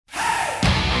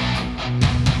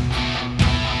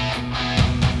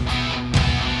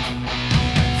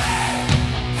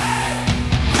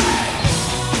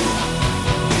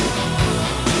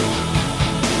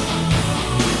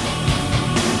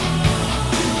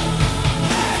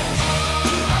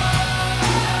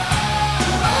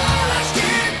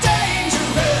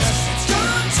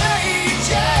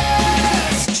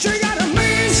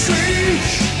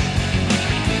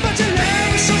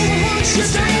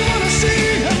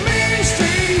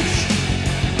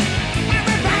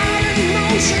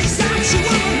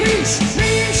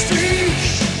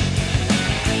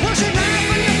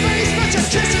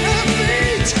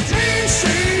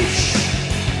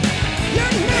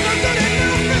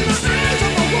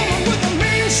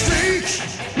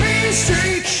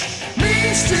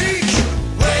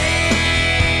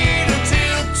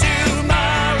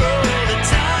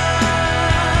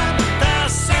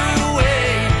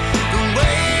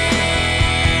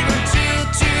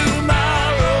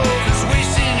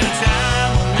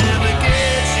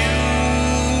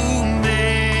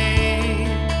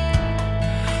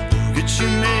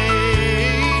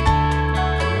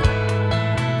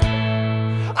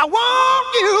want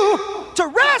you to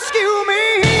rescue me.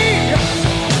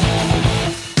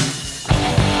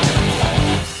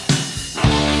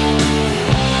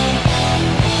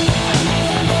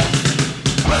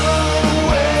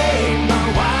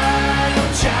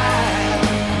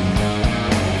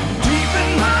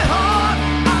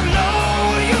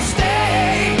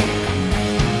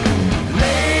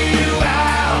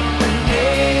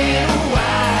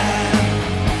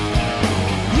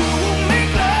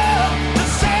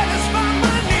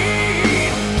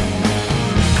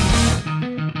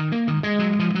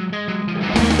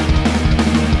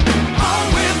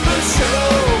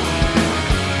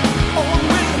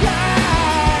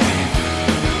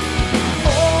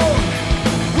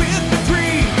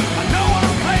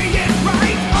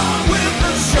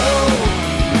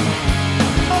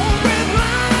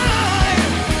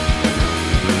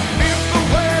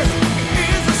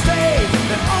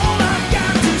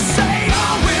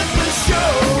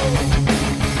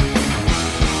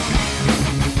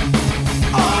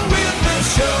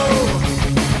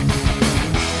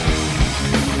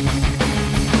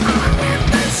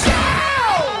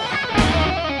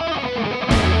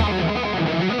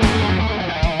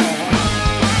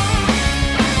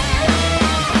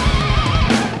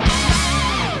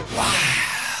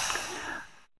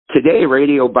 Today,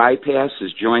 Radio Bypass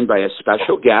is joined by a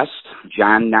special guest,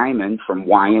 John Nyman from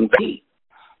Y&T.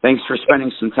 Thanks for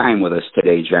spending some time with us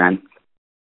today, John.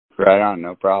 Right on,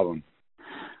 no problem.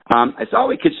 I thought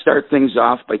we could start things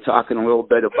off by talking a little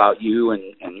bit about you and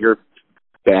your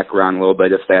background a little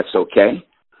bit, if that's okay.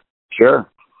 Sure.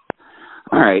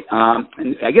 All right.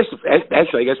 And I guess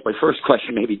my first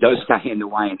question maybe does tie into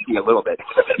Y&T a little bit.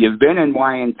 You've been in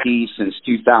Y&T since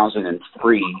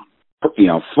 2003.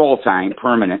 Full-time,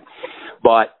 permanent.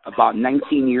 But about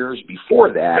 19 years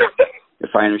before that, if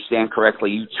I understand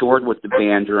correctly, you toured with the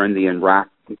band during the In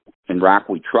Rock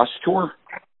We Trust tour?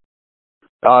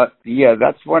 Yeah,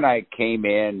 that's when I came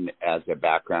in as a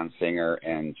background singer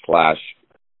and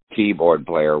 / keyboard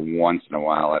player once in a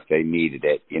while if they needed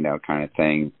it, kind of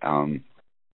thing.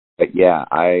 But yeah,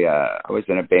 I was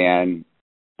in a band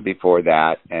before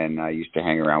that, and I used to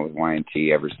hang around with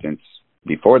Y&T ever since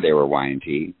before they were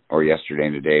Y&T, or Yesterday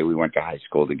and Today. We went to high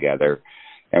school together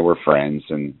and we're friends,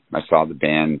 and I saw the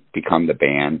band become the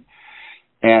band.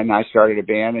 And I started a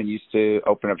band and used to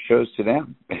open up shows to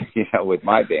them, with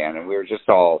my band. And we were just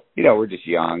all, we're just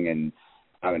young and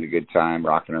having a good time,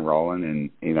 rocking and rolling.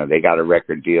 And, they got a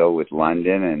record deal with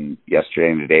London, and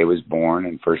Yesterday and Today was born,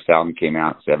 and first album came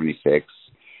out in 76.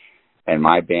 And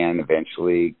my band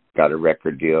eventually got a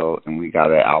record deal, and we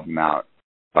got an album out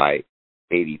by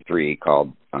 83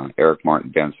 called Eric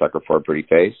Martin Band Sucker for a Pretty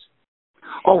Face.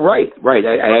 Oh, right. I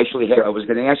was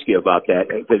going to ask you about that.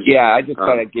 Yeah, I just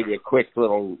thought I'd give you a quick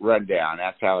little rundown.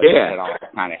 That's how it all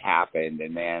kind of happened.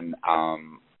 And then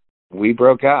we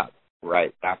broke up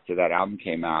right after that album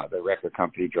came out. The record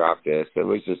company dropped us.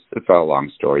 It's all a long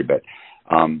story, but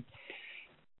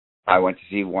I went to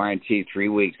see Y&T 3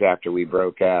 weeks after we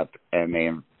broke up,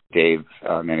 and Dave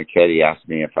Menichetti asked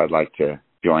me if I'd like to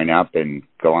join up and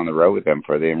go on the road with them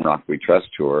for the In Rock We Trust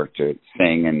tour to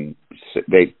sing, and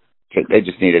they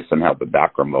just needed some help with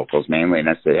background vocals mainly, and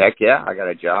I said, heck yeah, I got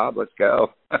a job, let's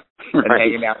go. And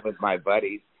hanging out with my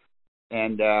buddies,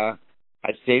 and I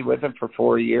stayed with them for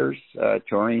 4 years,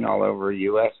 touring all over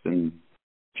U.S. and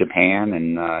Japan,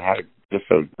 and had just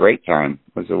a great time.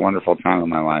 It was a wonderful time in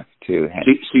my life too.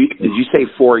 So did you say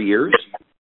 4 years?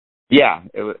 Yeah,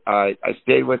 I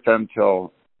stayed with them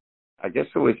till I guess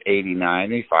it was 89,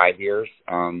 maybe 5 years.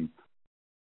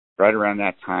 Right around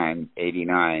that time,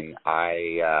 89,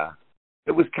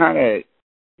 it was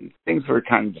things were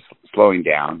kind of just slowing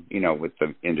down, with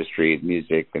the industry of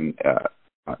music and,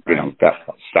 that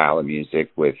style of music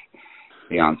with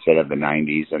the onset of the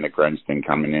 90s and the grunge thing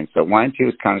coming in. So Y&T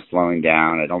was kind of slowing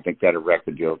down. I don't think they had a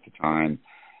record deal at the time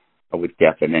with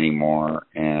Geffen anymore.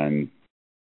 And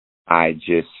I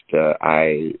just,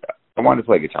 I wanted to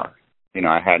play guitar.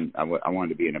 I wanted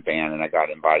to be in a band, and I got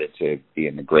invited to be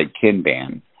in the Greg Kihn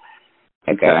band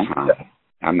at that time.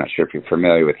 I'm not sure if you're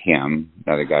familiar with him,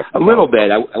 another guy. A little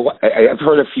bit. I've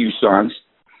heard a few songs.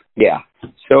 Yeah.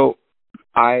 So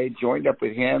I joined up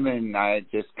with him, and I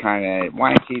just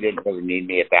Y&T didn't really need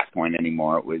me at that point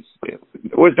anymore. It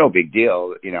was no big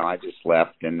deal. I just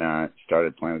left and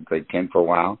started playing with Greg Kihn for a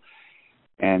while.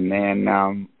 And then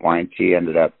Y&T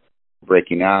ended up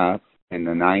breaking up in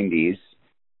the 90s.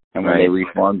 And when they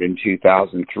reformed in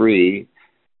 2003,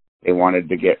 they wanted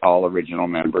to get all original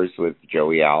members with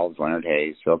Joey Alves, Leonard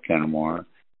Hayes, Phil Kennemore.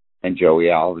 And Joey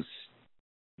Alves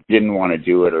didn't want to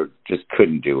do it, or just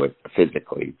couldn't do it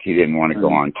physically. He didn't want to go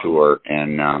on tour,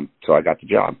 and so I got the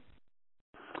job.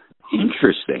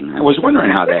 Interesting. I was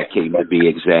wondering how that came to be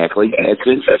exactly. That's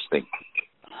interesting.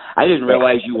 I didn't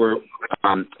realize you were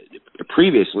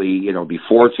previously,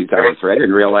 before 2003. I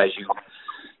didn't realize you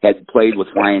had played with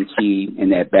Y&T in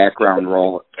that background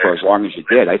role for as long as you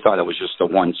did. I thought it was just the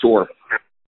one tour.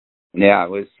 Yeah, it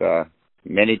was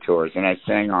many tours, and I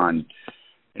sang on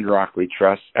In Rock We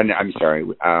Trust. I'm sorry,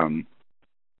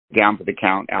 Down for the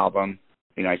Count album.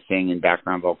 I sang in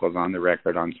background vocals on the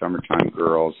record on Summertime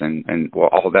Girls, and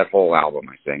all that whole album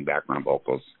I sang background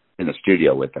vocals in the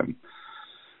studio with them.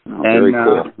 Oh, very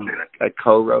cool. I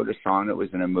co-wrote a song that was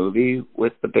in a movie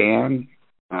with the band.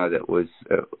 That was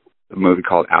a movie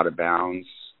called Out of Bounds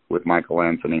with Michael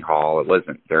Anthony Hall. It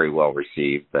wasn't very well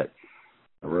received, but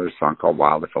I wrote a song called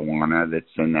Wild If I Wanna that's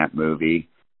in that movie.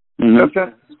 Mm-hmm. So I've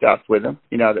done stuff with them,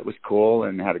 that was cool,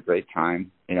 and had a great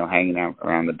time, hanging out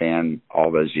around the band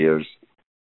all those years.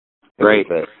 Great.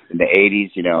 In the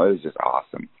 80s, it was just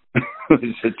awesome. It was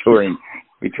just touring.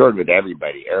 We toured with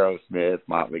everybody: Aerosmith,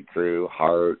 Motley Crue,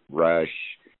 Heart, Rush,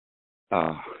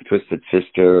 Twisted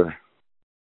Sister,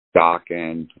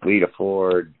 Dokken, Lita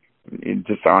Ford,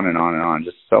 just on and on and on.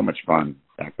 Just so much fun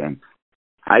back then.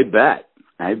 I bet.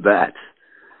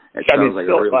 It sounds like it's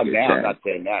still a really fun good now. time. I'm not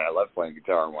saying that. I love playing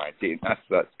guitar on Y&T.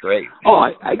 That's great. Oh,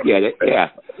 I get it. Yeah.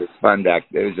 It was fun back.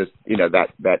 It was just,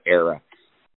 that era.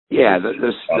 Yeah,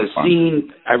 the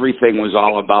scene, everything was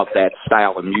all about that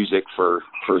style of music for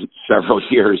several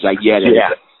years. I get it.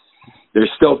 Yeah.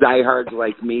 There's still diehards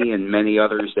like me and many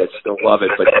others that still love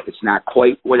it, but it's not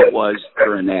quite what it was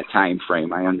during that time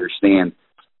frame. I understand.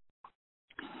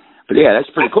 But yeah,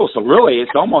 that's pretty cool. So really,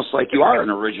 it's almost like you are an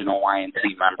original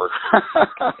Y&T member.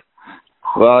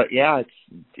 Well, yeah,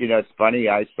 it's funny.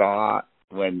 I saw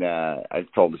when I've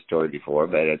told the story before,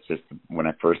 but it's just when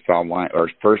I first saw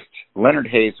Leonard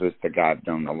Hayes was the guy I've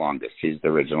known the longest. He's the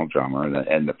original drummer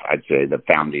and I'd say the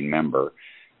founding member,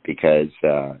 because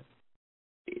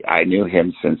I knew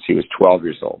him since he was 12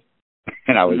 years old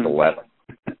and I was 11.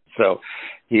 So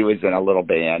he was in a little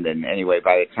band, and anyway,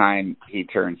 by the time he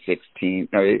turned 16,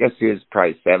 no, I guess he was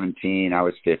probably 17, I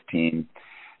was 15,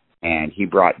 and he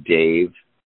brought Dave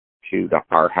to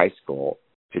our high school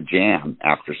to jam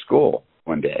after school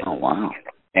one day. Oh, wow.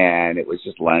 And it was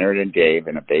just Leonard and Dave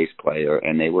and a bass player,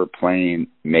 and they were playing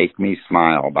Make Me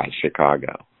Smile by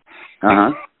Chicago.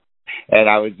 Uh-huh. And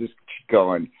I was just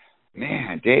going,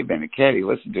 man, Dave Benicchetti,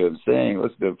 listen to him sing,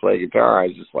 listen to him play guitar. I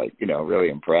was just like, really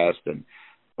impressed, and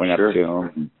went up to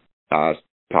him and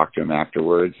talked to him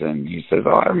afterwards, and he says,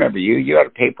 oh, I remember you. You had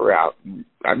a paper out.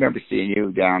 I remember seeing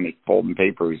you down at folding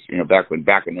papers,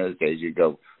 back in those days, you'd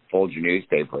go fold your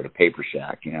newspaper at a paper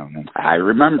shack, And then, I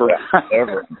remember.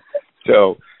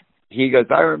 So he goes,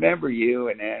 I remember you,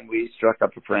 and then we struck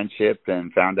up a friendship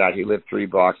and found out he lived 3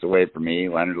 blocks away from me.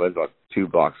 Leonard lived like 2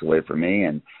 blocks away from me,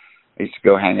 and I used to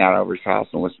go hang out over his house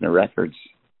and listen to records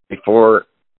before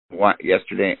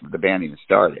yesterday the band even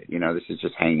started. This is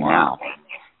just hanging out.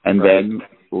 And then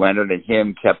Leonard and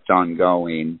him kept on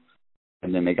going,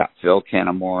 and then they got Phil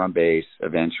Canamore on bass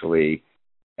eventually,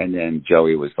 and then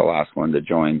Joey was the last one to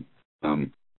join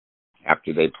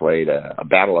after they played a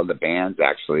battle of the bands,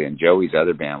 actually, and Joey's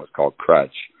other band was called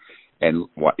Crutch. And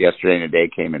Yesterday and Today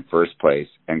came in first place,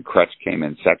 and Crutch came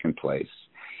in second place.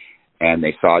 And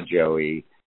they saw Joey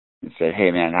and said,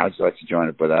 hey, man, how would you like to join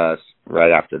up with us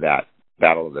right after that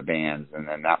battle of the bands? And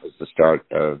then that was the start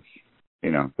of,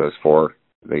 those 4,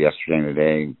 the Yesterday and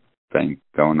Today thing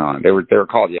going on. They were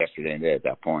called Yesterday and Today at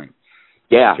that point.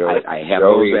 Yeah, Joey, I have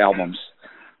those albums.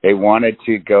 They wanted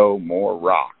to go more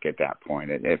rock at that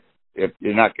point. If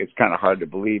you're not, it's kind of hard to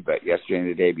believe, but Yesterday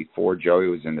and Today, before Joey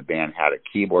was in the band, had a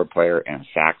keyboard player and a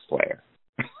sax player.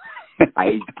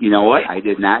 You know what? I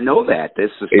did not know that.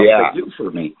 This is something new for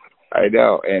me. I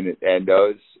know, and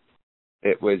those,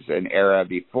 it was an era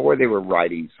before they were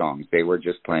writing songs. They were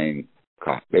just playing.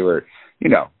 They were,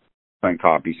 playing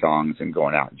copy songs and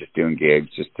going out and just doing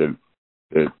gigs just to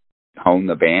hone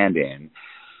the band in.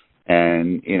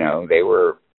 And they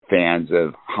were fans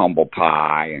of Humble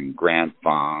Pie and Grand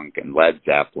Funk and Led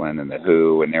Zeppelin and The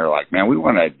Who, and they were like, man, we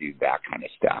want to do that kind of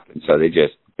stuff. And so they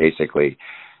just basically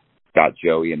got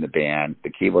Joey in the band.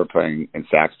 The keyboard playing and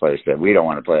sax player said, we don't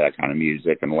want to play that kind of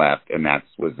music, and left. And that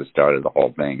was the start of the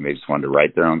whole thing. They just wanted to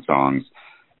write their own songs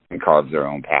and carve their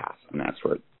own path. And that's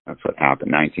what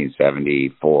happened.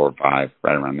 1974 or 5,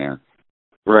 right around there.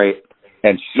 Right.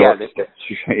 And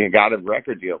you got a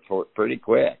record deal for it pretty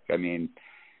quick. I mean,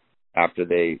 after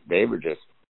they were just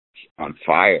on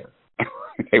fire.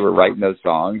 They were writing those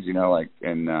songs,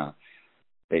 and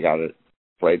they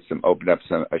opened up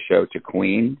a show to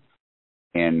Queen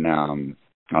and on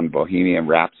Bohemian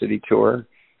Rhapsody tour.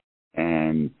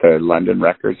 and the London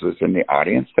Records was in the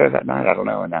audience there that night. I don't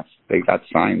know, and they got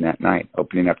signed that night,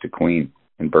 opening up to Queen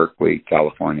in Berkeley,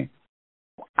 California.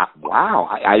 Wow,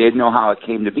 I didn't know how it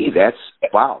came to be. That's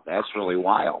really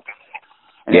wild.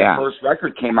 And yeah, that first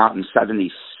record came out in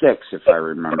 '76, if I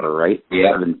remember right.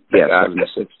 Yeah,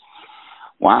 '76.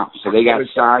 Wow, so they got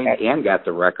signed and got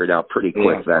the record out pretty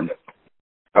quick then.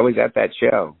 I was at that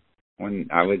show when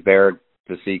I was there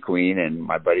to see Queen and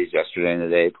my buddies Yesterday and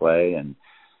Today play, and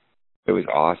it was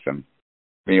awesome.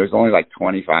 I mean, it was only like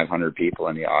 2,500 people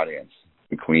in the audience.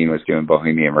 And Queen was doing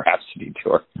Bohemian Rhapsody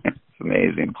tour. It's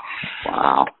amazing.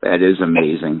 Wow, that is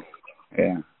amazing.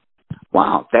 Yeah.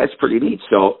 Wow, that's pretty neat.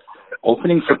 So,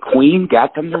 opening for Queen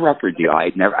got them the record deal.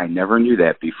 I never knew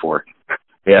that before.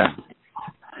 Yeah.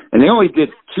 And they only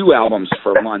did 2 albums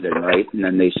for London, right? And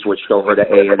then they switched over to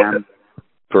A&M.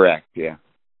 Correct. Yeah.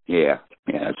 Yeah,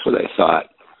 that's what I thought.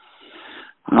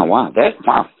 Oh wow,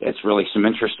 that's really some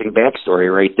interesting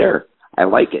backstory right there. I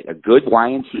like it. A good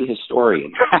Y&T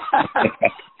historian.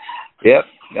 Yep,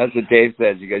 that's what Dave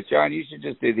says. He goes, John, you should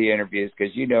just do the interviews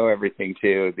because you know everything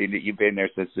too. You've been there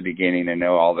since the beginning and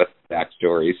know all the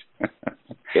backstories.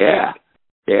 Yeah,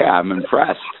 I'm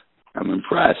impressed.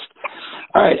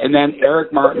 All right, and then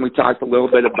Eric Martin, we talked a little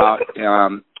bit about.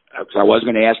 Because I was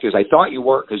going to ask you, I thought you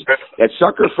were, because that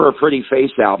Sucker for a Pretty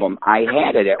Face album, I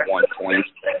had it at one point,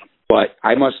 but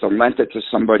I must have lent it to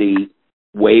somebody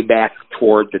way back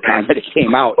toward the time that it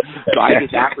came out. So I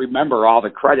did not remember all the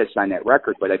credits on that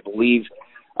record, but I believe,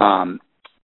 obviously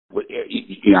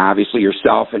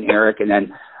yourself and Eric, and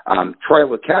then Troy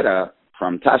Luccketta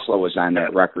from Tesla was on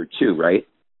that record too, right?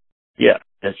 Yeah,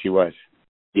 yes, she was.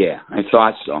 Yeah, I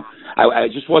thought so. I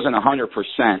just wasn't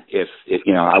 100% if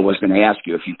I was going to ask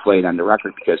you if you played on the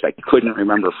record because I couldn't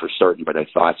remember for certain, but I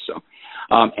thought so.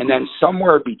 And then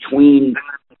somewhere between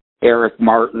Eric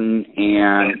Martin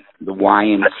and the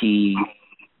Y&T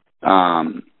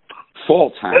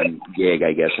full-time gig,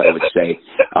 I guess I would say,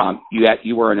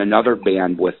 you were in another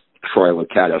band with Troy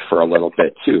Luccketta for a little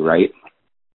bit too, right?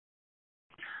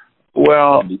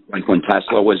 Well, like when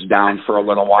Tesla was down for a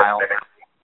little while.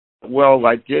 Well,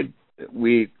 I did.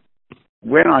 We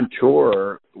went on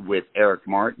tour with Eric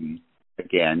Martin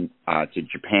again to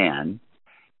Japan,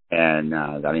 and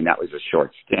that was a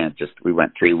short stint. We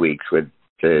went 3 weeks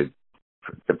to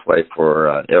play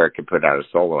for Eric had put out a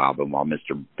solo album while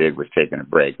Mr. Big was taking a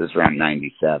break. This was around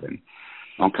 '97.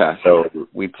 Okay. So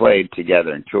we played together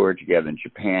and toured together in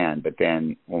Japan, but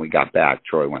then when we got back,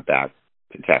 Troy went back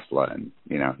to Tesla, and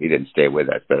he didn't stay with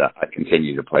us. But I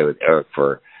continued to play with Eric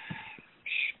for.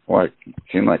 Well, it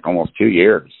seemed like almost 2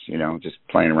 years, just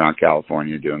playing around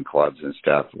California, doing clubs and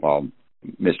stuff while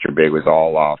Mr. Big was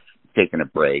all off, taking a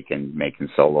break and making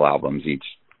solo albums, each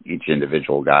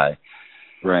individual guy.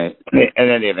 Right. And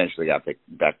then they eventually got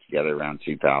back together around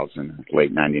 2000,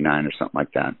 late 99 or something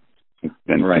like that.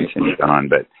 Then continued on.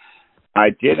 But I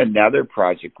did another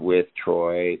project with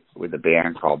Troy with a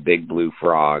band called Big Blue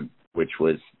Frog, which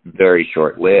was very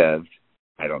short-lived.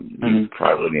 You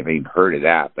probably wouldn't have even heard of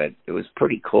that, but it was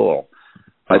pretty cool.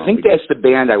 I think that's the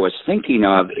band I was thinking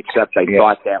of, except I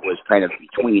thought that was kind of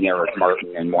between Eric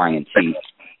Martin and Y&T.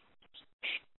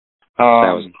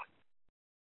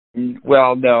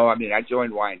 Well, no, I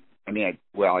joined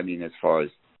Y&T. As far as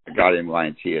I got in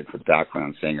Y&T as a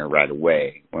background singer right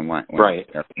away when Eric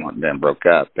Martin then broke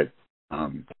up. But,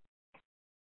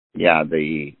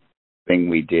 the thing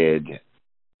we did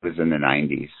was in the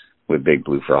 90s with Big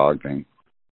Blue Frog thing.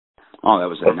 Oh, that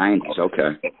was the 90s,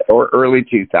 okay. Or early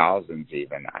 2000s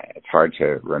even. It's hard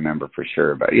to remember for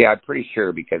sure. But, I'm pretty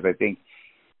sure because I think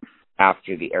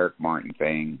after the Eric Martin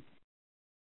thing,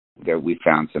 that we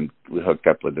hooked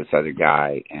up with this other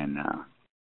guy, and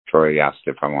Troy asked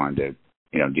if I wanted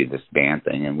to, do this band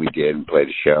thing, and we did and played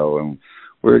a show, and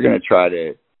we were going to try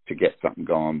to get something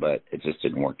going, but it just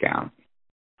didn't work out.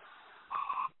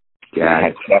 Yeah, I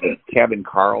had Kevin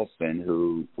Carlson,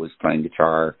 who was playing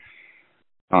guitar,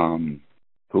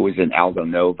 who was in Aldo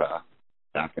Nova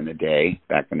back in the day,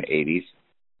 back in the 80s.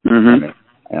 Mm-hmm.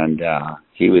 And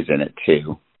he was in it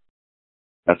too.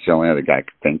 That's the only other guy I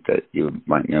could think that you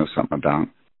might know something about.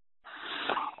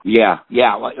 Yeah,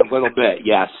 a little bit,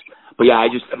 yes. But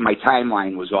my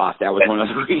timeline was off. That was one of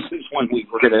the reasons when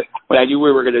I knew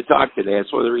we were gonna talk today.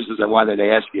 That's one of the reasons I wanted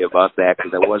to ask you about that,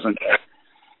 because I wasn't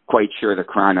quite sure the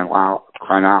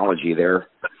chronology there.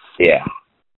 Yeah.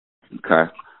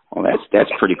 Okay. Well,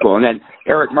 that's pretty cool. And then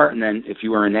Eric Martin, then, if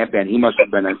you were in that band, he must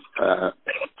have been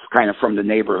kind of from the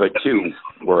neighborhood too,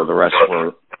 where the rest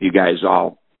were. You guys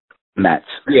all met.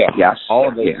 Yeah. Yes. All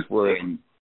of us were in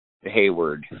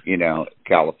Hayward,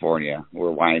 California,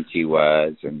 where Y&T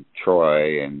was, and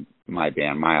Troy and my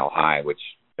band Mile High, which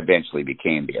eventually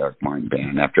became the Eric Martin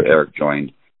Band after Eric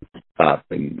joined up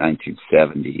in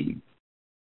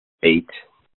 1978,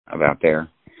 about there.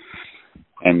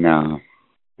 And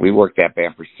we worked that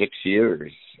band for 6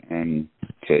 years, and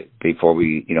before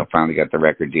we, finally got the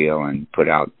record deal and put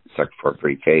out Sucker for a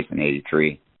Pretty Face in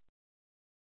 '83.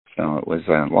 So it was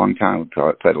a long time. We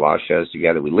played a lot of shows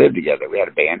together. We lived together. We had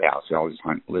a band house. We always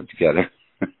lived together.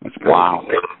 Wow.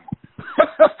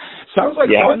 Sounds like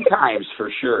fun times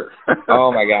for sure.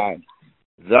 Oh, my God.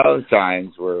 Those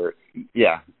times were,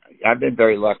 I've been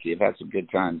very lucky. I've had some good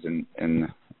times in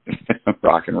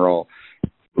rock and roll.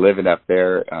 Living up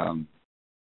there. I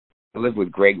lived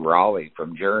with Greg Raleigh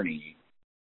from Journey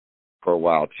for a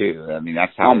while, too. I mean,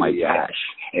 that's how... Oh, my gosh.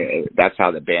 That's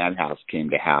how the band house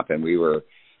came to happen.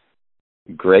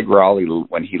 Greg Raleigh,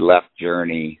 when he left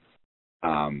Journey,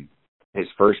 his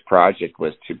first project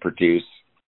was to produce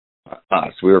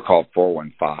us. We were called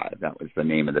 415. That was the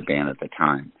name of the band at the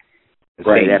time.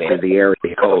 Right, after the area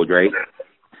code, right?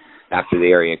 After the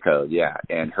area code, yeah.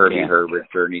 And Herbie Herbert,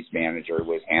 Journey's manager,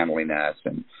 was handling us.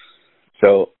 And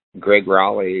so Greg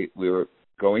Raleigh, we were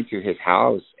going to his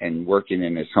house and working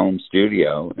in his home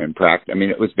studio and practice. I mean,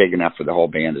 it was big enough for the whole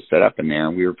band to set up in there.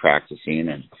 And we were practicing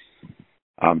and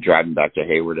driving back to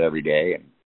Hayward every day. And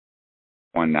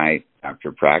one night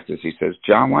after practice, he says,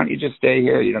 "John, why don't you just stay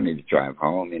here? You don't need to drive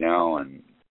home, And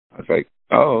I was like,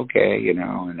 "Oh, okay,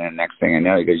 And then next thing I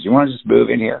know, he goes, "You want to just move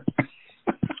in here?"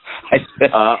 I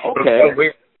said,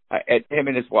 "Okay." Him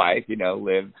and his wife,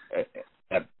 lived,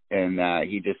 and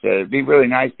he just said, "It'd be really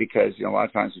nice because a lot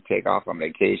of times we take off on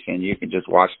vacation, you can just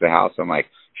watch the house." I'm like,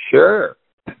 "Sure,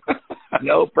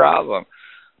 no problem."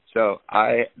 So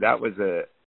that was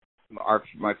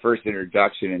my first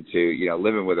introduction into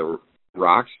living with a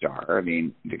rock star. I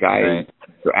mean, the guy had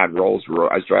I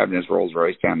was driving his Rolls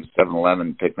Royce down to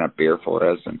 7-Eleven picking up beer for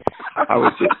us, and I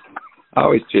was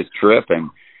just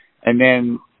tripping. And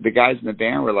then the guys in the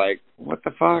band were like, "What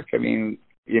the fuck?" I mean,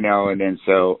 and then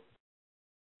so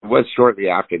it was shortly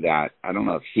after that. I don't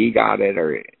know if he got it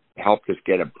or helped us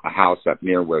get a house up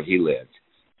near where he lived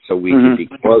so we could be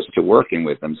close to working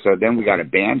with him. So then we got a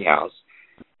band house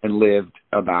and lived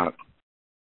about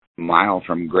a mile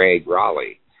from Greg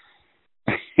Raleigh.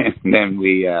 And then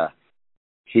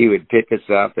he would pick us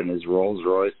up in his Rolls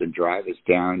Royce and drive us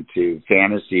down to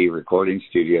Fantasy Recording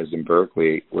Studios in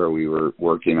Berkeley, where we were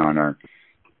working on our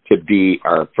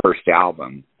first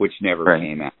album, which never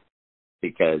came out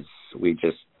because we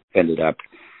just ended up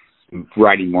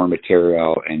writing more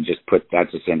material and just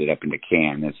ended up in the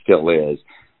can. It still is.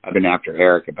 I've been after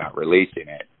Eric about releasing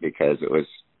it because it was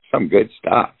some good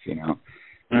stuff,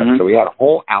 So we had a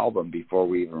whole album before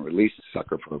we even released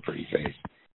Sucker for a Pretty Face.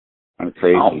 I'm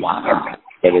crazy. Oh, wow.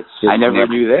 But it's just I never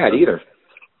knew that either.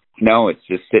 No, it's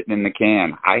just sitting in the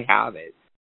can. I have it.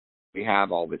 We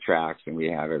have all the tracks and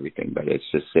we have everything, but it's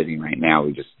just sitting right now.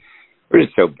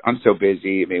 I'm so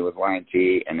busy. I mean, with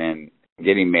Y&T and then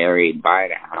getting married,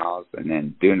 buying a house, and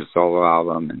then doing a solo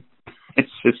album, and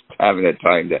it's just having a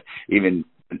time to even,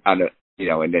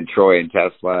 and then Troy and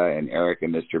Tesla and Eric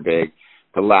and Mr. Big.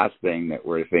 The last thing that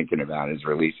we're thinking about is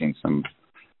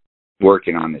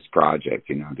working on this project,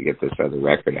 to get this other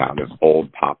record out of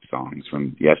old pop songs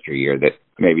from yesteryear that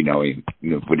maybe no one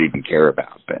would even care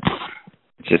about, but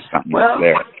it's just something that's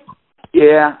there.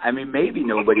 Yeah, I mean, maybe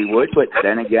nobody would, but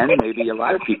then again, maybe a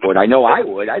lot of people would. I know I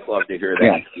would. I'd love to hear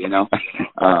that,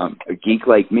 a geek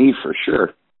like me for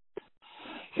sure.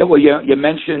 Yeah, well, you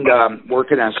mentioned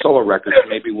working on solo records.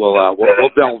 Maybe we'll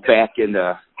delve back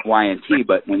into Y&T,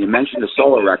 but when you mentioned the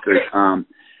solo record,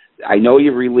 I know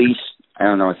you released, I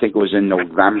don't know, I think it was in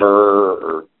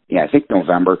November, I think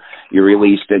November, you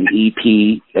released an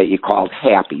EP that you called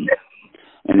Happy,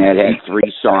 and that had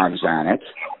 3 songs on it.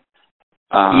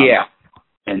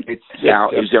 And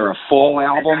is there a full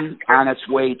album on its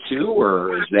way too,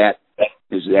 or is that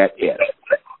it?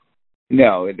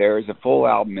 No, there is a full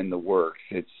album in the works.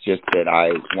 It's just that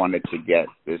I wanted to get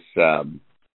this.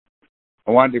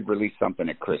 I wanted to release something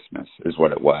at Christmas, is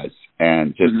what it was,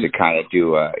 and just to kind of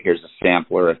do here's a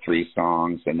sampler of 3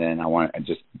 songs, and then I'm going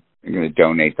to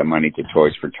donate the money to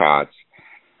Toys for Tots.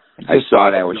 I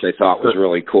saw that, which I thought was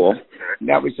really cool.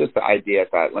 That was just the idea. I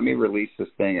thought, let me release this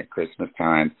thing at Christmas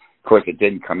time. Of course, it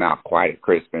didn't come out quite at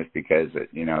Christmas because,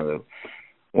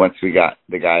 once we got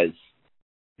the guys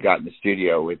got in the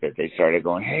studio with it, they started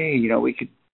going, "Hey, we could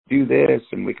do this,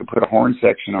 and we could put a horn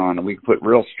section on, and we could put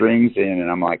real strings in." And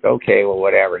I'm like, "Okay, well,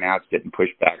 whatever." Now it's getting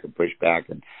pushed back.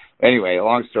 And anyway,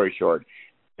 long story short,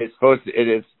 it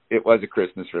was a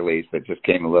Christmas release that just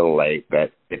came a little late,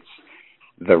 but it's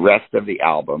the rest of the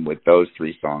album with those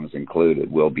 3 songs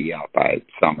included will be out by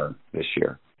summer this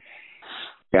year.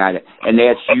 Got it. And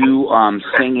that's you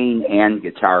singing and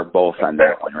guitar both on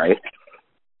that one, right?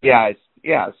 Yeah,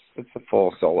 it's a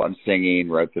full solo. I'm singing,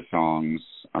 wrote the songs,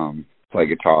 play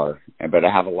guitar, but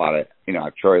I have a lot of,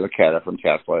 Troy Luccketta from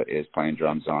Tesla is playing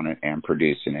drums on it and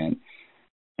producing it,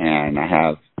 and I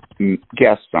have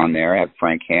guests on there. I have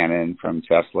Frank Hannon from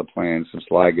Tesla playing some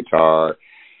slide guitar.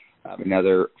 I have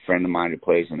another friend of mine who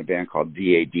plays in a band called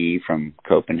DAD from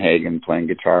Copenhagen playing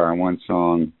guitar on one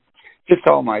song. Just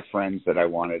all my friends that I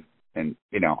wanted, and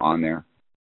on there.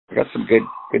 I got some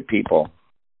good people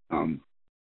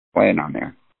playing on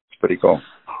there. It's pretty cool.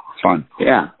 It's fun.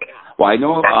 Yeah. Well, I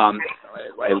know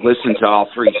I listened to all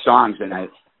three songs, and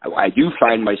I do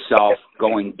find myself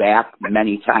going back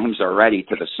many times already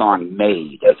to the song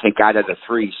Made. I think out of the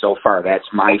three so far, that's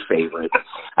my favorite.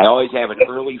 I always have an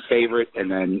early favorite, and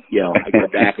then, I go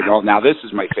back and now this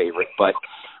is my favorite. But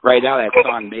right now, that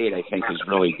song Made, I think, is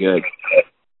really good.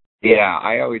 Yeah,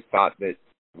 I always thought that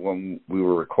when we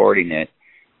were recording it,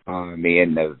 me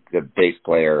and the bass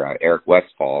player, Eric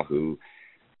Westfall, who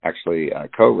actually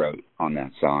co-wrote on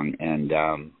that song,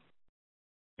 and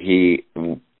he,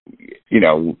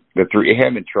 the three,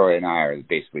 him and Troy and I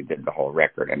basically did the whole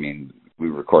record. I mean, we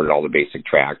recorded all the basic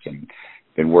tracks and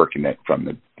been working it from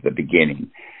the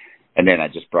beginning. And then I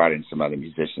just brought in some other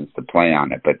musicians to play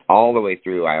on it. But all the way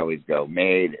through, I always go,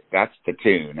 Made, that's the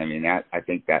tune. I mean, I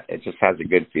think that it just has a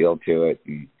good feel to it.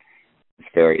 And it's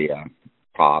very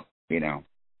pop, style,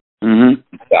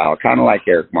 kind of like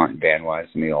Eric Martin Band was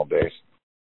in the old days.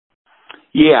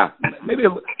 Yeah, maybe.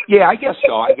 Yeah, I guess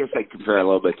so. I guess I compare it a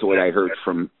little bit to what I heard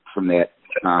from that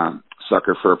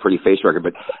Sucker for a Pretty Face record.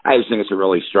 But I just think it's a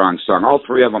really strong song. All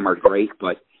three of them are great,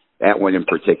 but that one in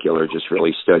particular just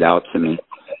really stood out to me.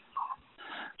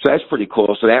 So that's pretty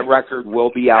cool. So that record will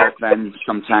be out then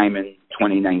sometime in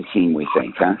 2019, we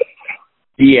think, huh?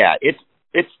 Yeah,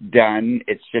 it's done.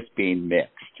 It's just being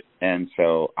mixed. And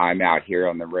so I'm out here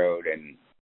on the road, and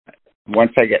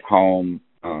once I get home,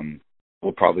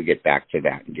 we'll probably get back to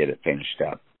that and get it finished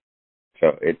up.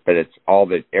 So but it's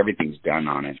everything's done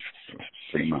on it,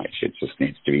 pretty much. It just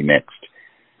needs to be mixed.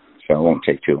 So it won't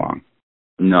take too long.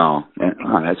 No.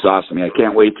 Oh, that's awesome. I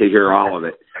can't wait to hear all of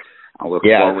it. I'll look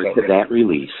forward to that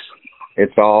release.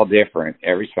 It's all different.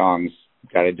 Every song's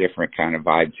got a different kind of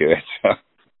vibe to it.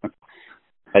 So,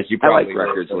 as you probably I like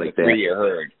records like that. Three you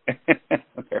heard.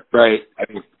 Right.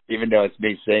 I mean, even though it's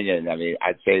me singing, I mean,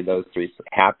 I'd say those three,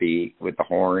 Happy with the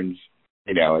horns,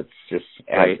 it's just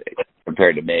right.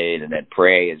 Compared to Made, and then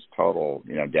Pray is total,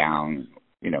 down,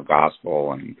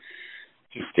 gospel, and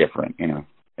just different, and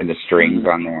the strings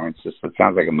on there. It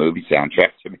sounds like a movie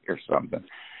soundtrack to me or something.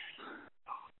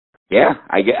 Yeah,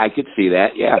 I could see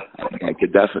that. Yeah, I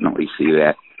could definitely see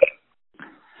that.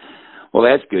 Well,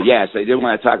 that's good. Yes, I did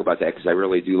want to talk about that because I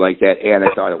really do like that, and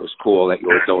I thought it was cool that you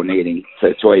were donating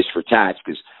to Toys for Tots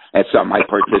because that's something I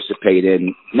participate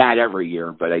in, not every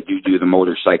year, but I do the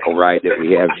motorcycle ride that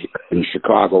we have in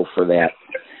Chicago for that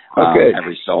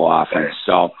every so often.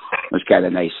 So it was kind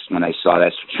of nice when I saw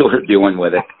that's what you were doing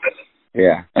with it.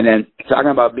 Yeah. And then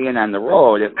talking about being on the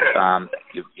road,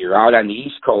 you're out on the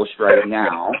East Coast right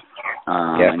now.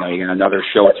 I know you got another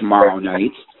show tomorrow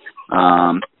night.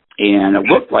 And it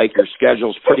looked like your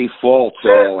schedule's pretty full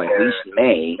till at least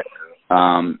May.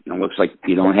 It looks like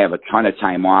you don't have a ton of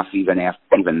time off even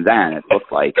then, it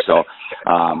looked like. So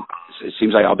it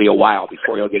seems like it'll be a while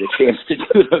before you'll get a chance to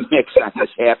do the mix on this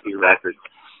Happy record.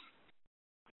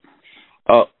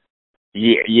 Oh,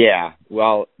 yeah.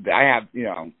 Well, I have,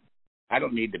 I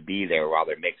don't need to be there while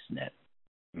they're mixing it.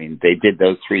 I mean, they did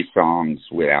those three songs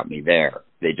without me there.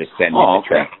 They just send me the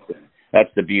tracks.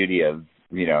 That's the beauty of,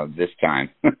 this time.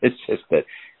 It's just that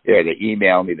they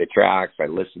email me the tracks, I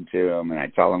listen to them, and I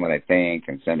tell them what I think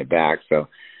and send it back. So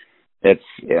it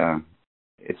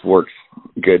works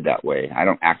good that way. I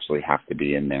don't actually have to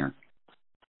be in there.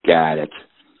 Got it.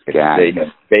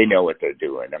 They know what they're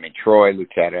doing. I mean, Troy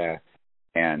Luccketta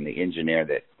and the engineer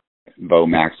Bo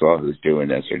Maxwell, who's doing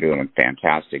this, are doing a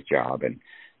fantastic job. And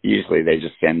usually they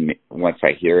just send me, once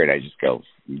I hear it, I just go,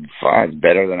 it's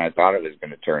better than I thought it was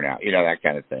going to turn out. that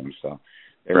kind of thing. So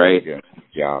they're really doing a good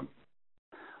job.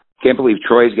 Can't believe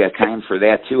Troy's got time for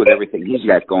that, too, with everything he's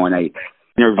got going. I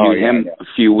interviewed him a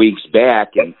few weeks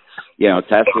back, and,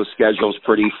 Tesla's schedule's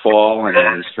pretty full, and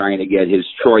he's trying to get his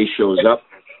Troy Shows Up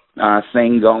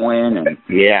thing going, and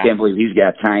can't believe he's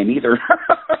got time either.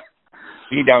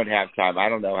 He don't have time. I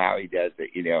don't know how he does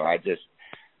it.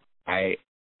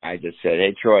 I just said,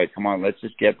 hey, Troy, come on, let's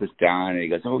just get this done. And he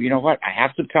goes, oh, you know what? I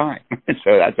have some time.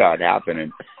 So that's how it happened.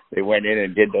 And they went in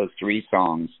and did those three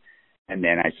songs. And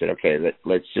then I said, okay,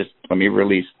 let me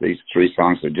release these 3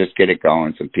 songs, so just get it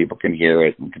going so people can hear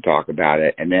it and can talk about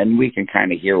it, and then we can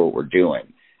kind of hear what we're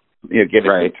doing. Give it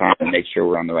some time and make sure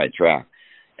we're on the right track.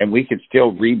 And we could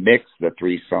still remix the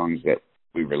 3 songs that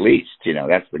we released.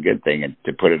 That's the good thing, and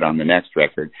to put it on the next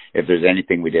record. If there's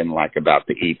anything we didn't like about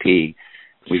the EP,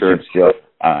 we can still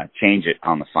change it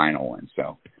on the final one.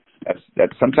 So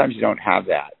that's sometimes you don't have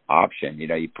that option.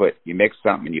 You mix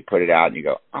something and you put it out and you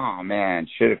go, oh man,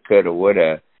 shoulda, coulda,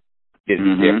 woulda, did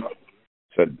it different.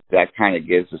 So that kind of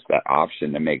gives us that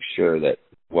option to make sure that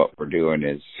what we're doing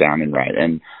is sounding right.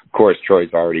 And of course,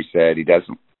 Troy's already said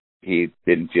he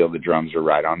didn't feel the drums were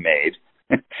right on Made,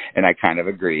 and I kind of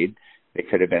agreed. They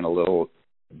could have been a little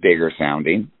bigger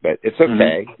sounding, but it's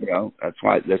okay. That's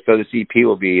why. So this EP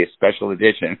will be a special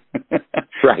edition.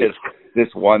 Right. This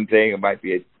one thing, it might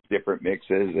be a different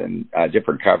mixes and a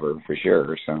different cover for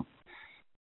sure. So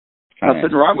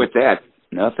nothing wrong with that.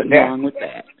 Nothing wrong with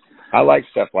that. I like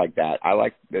stuff like that. I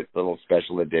like the little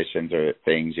special editions or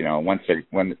things. Once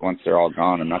they're all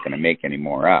gone, I'm not going to make any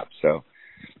more up. So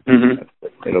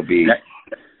it'll be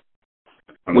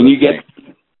when you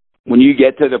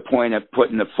get to the point of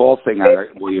putting the full thing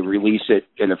out. Will you release it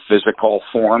in a physical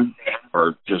form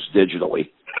or just digitally?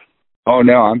 Oh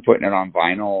no, I'm putting it on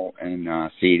vinyl and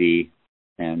CD.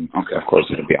 And, of course,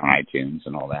 it'll be on iTunes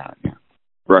and all that. Yeah.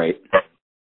 Right.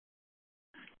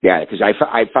 Yeah, because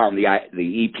I found the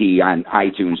EP on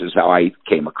iTunes is how I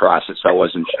came across it, so I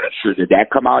wasn't sure. Did that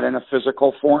come out in a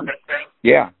physical form?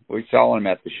 Yeah, we sell them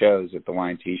at the shows, at the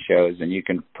Y&T shows, and you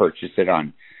can purchase it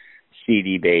on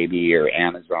CD Baby or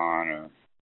Amazon or,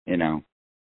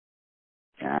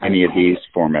 any of these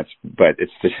formats. But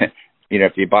it's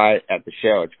if you buy it at the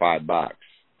show, it's $5,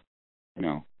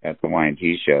 at the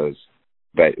Y&T shows.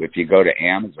 But if you go to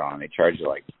Amazon, they charge you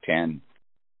like $10.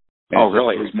 Oh,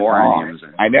 really? It's more on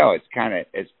Amazon. I know.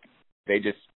 They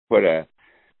just put a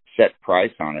set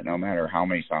price on it, no matter how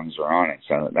many songs are on it.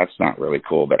 So that's not really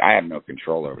cool. But I have no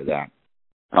control over that.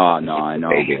 Oh no, I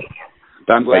know.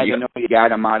 But I'm glad you got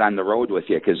them out on the road with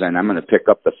you, because then I'm going to pick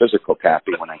up the physical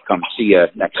copy when I come see you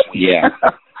next week. Yeah.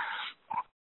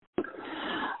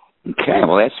 Okay,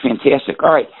 well, that's fantastic.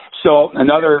 All right. So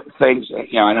another thing,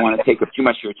 I don't want to take up too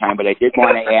much of your time, but I did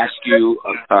want to ask you,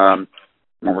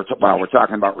 while we're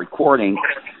talking about recording,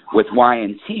 with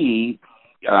Y&T,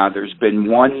 there's been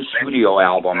one studio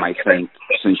album, I think,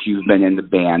 since you've been in the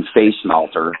band, Face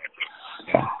Melter,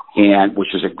 and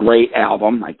which is a great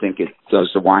album. I think it does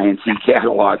the Y&T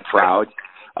catalog proud.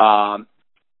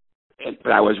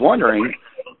 But I was wondering,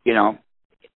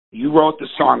 you wrote the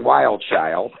song Wild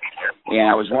Child, and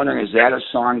I was wondering, is that a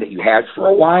song that you had for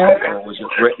a while, or was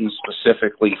it written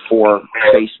specifically for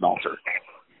Face Melter?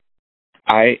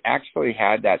 I actually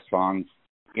had that song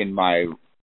in my,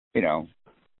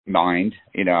 mind,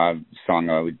 a song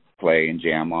I would play and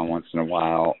jam on once in a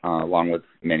while, along with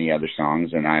many other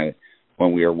songs. And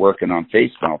when we were working on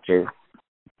Face Melter,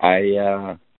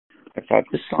 I thought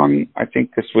I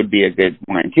think this would be a good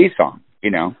Y&T song,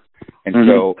 And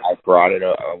so I brought it.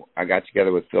 I got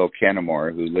together with Phil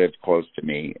Kennemore, who lived close to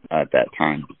me at that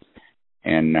time,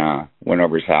 and went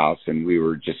over his house, and we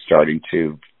were just starting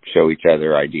to show each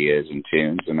other ideas and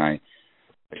tunes. And I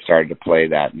started to play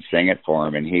that and sing it for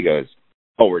him, and he goes,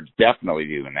 "Oh, we're definitely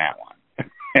doing that one."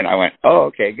 And I went, "Oh,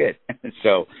 okay, good."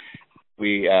 So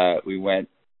we went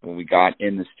when we got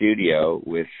in the studio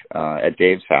with at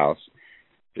Dave's house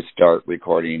to start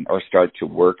recording or start to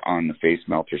work on the Face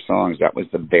Melter songs. That was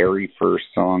the very first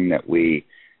song that we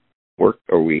worked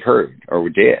or we heard or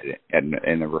we did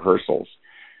in the rehearsals.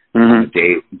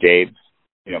 Dave,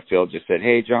 Phil just said,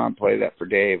 "Hey, John, play that for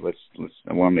Dave.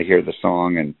 I want him to hear the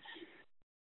song." And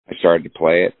I started to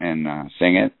play it and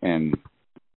sing it, and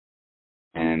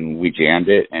we jammed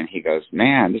it. And he goes,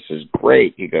 "Man, this is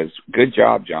great." He goes, "Good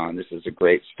job, John. This is a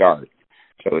great start."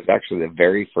 So it's actually the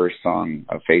very first song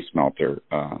of Face Melter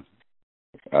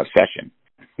session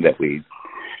that we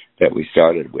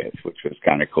started with, which was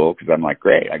kind of cool, because I'm like,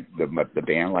 great, the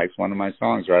band likes one of my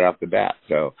songs right off the bat.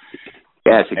 So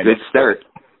yeah, it's a good start.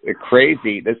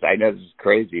 I know this is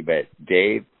crazy, but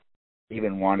Dave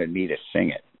even wanted me to sing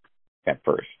it at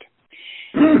first.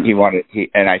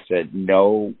 And I said,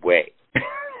 "No way."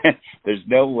 There's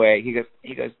no way. He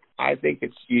goes, "I think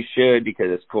you should,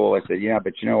 because it's cool." I said, "Yeah,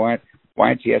 but you know what?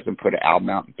 Y&T hasn't put an album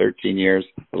out in 13 years.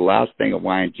 The last thing a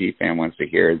Y&T fan wants to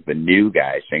hear is the new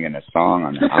guy singing a song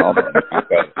on the album."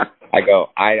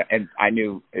 I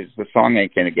knew the song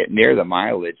ain't going to get near the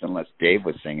mileage unless Dave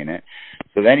was singing it.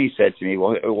 So then he said to me,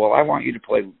 well, I want you to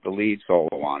play the lead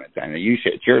solo on it. And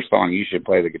it's your song. You should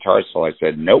play the guitar solo. I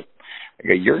said, "Nope." I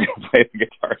go, you're going to play the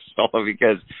guitar solo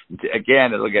because,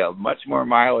 again, it'll get much more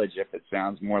mileage if it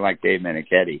sounds more like Dave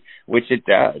Meniketti, which it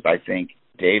does. I think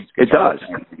Dave's guitar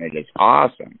playing is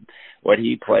awesome. What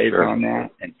he plays on that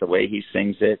and the way he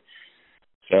sings it.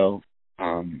 So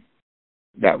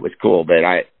that was cool. But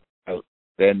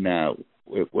then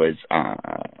it was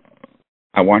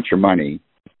I Want Your Money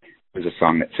was a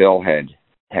song that Phil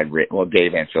had written. Well,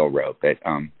 Dave and Phil wrote, but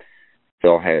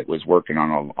Phil was working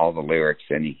on all the lyrics,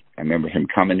 and I remember him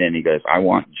coming in. He goes, "I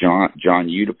want John,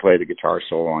 you to play the guitar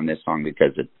solo on this song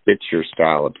because it fits your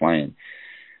style of playing."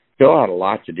 Phil had a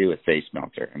lot to do with Face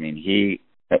Melter. I mean, he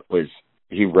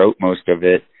wrote most of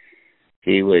it.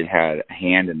 He had a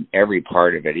hand in every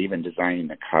part of it, even designing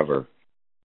the cover.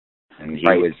 And he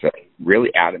was really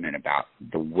adamant about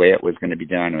the way it was going to be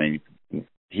done. I mean,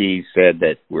 he said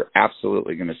that we're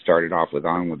absolutely going to start it off with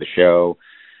On With The Show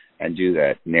and do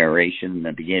that narration in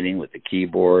the beginning with the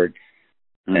keyboard.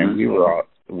 Mm-hmm. And we were all,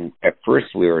 at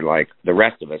first we were like, the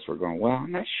rest of us were going, well,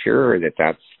 I'm not sure that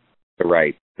that's the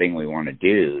right thing we want to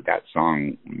do. That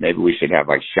song, maybe we should have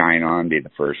like Shine On be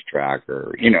the first track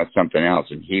or, something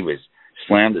else. And he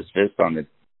slammed his fist on the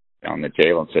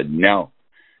table and said, no,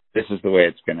 this is the way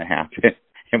it's going to happen.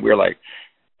 And we were like,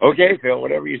 okay, Phil,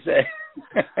 whatever you say.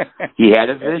 He had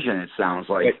a vision, it sounds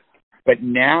like. But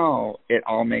now it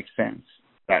all makes sense.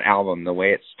 That album, the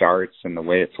way it starts and the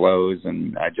way it flows,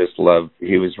 and I just love,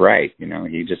 he was right. He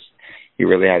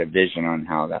really had a vision on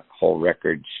how that whole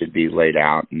record should be laid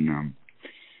out. And,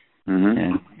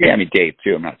 and I mean, Dave,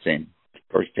 too. I'm not saying, of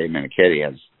course, Dave Meniketti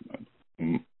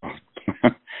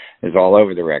is all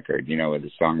over the record, with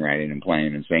his songwriting and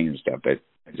playing and singing and stuff. But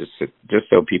just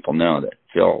so people know that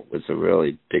Phil was a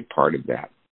really big part of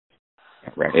that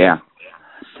record. Yeah.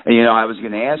 And, I was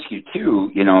going to ask you,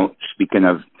 too, speaking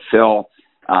of Phil,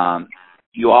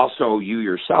 you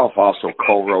yourself also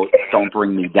co-wrote Don't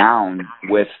Bring Me Down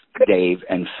with Dave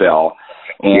and Phil.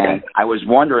 And I was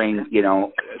wondering,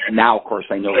 now, of course,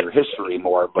 I know your history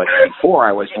more, but before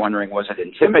I was wondering, was it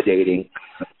intimidating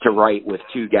to write with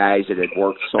two guys that had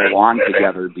worked so long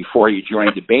together before you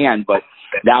joined the band? But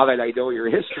now that I know your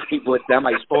history with them,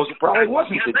 I suppose it probably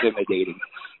wasn't intimidating.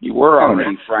 You were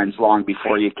already friends long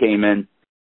before you came in.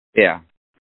 Yeah.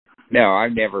 No,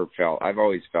 I've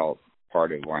always felt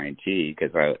part of Y&T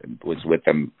because I was with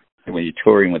them when you're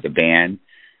touring with the band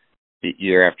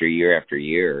year after year after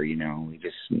year. We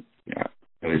just, it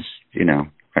was,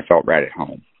 I felt right at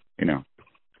home.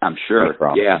 I'm sure.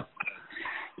 No, yeah.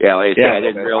 Yeah, like I said, I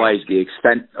didn't realize the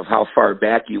extent of how far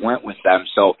back you went with them.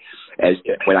 So,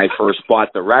 when I first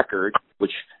bought the record,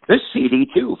 which this CD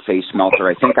too, Face Melter,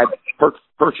 I think I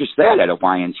purchased that at a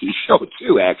Y&T show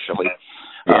too, actually.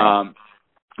 Yeah.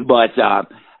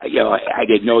 I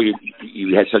didn't know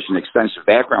you had such an extensive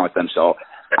background with them, so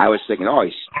I was thinking,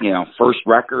 first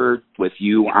record with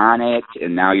you on it,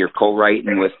 and now you're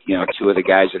co-writing with, two of the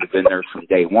guys that have been there from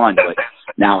day one. But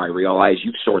now I realize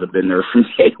you've sort of been there from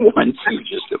day one too,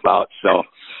 just about. So,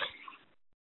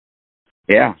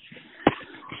 yeah.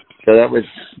 So that was,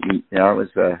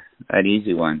 an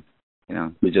easy one.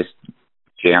 We just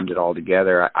jammed it all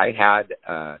together.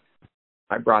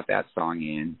 I brought that song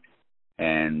in,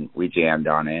 and we jammed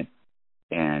on it,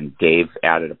 and Dave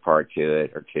added a part to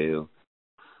it or two,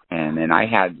 and then I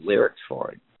had lyrics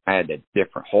for it. I had a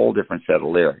whole different set of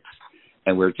lyrics,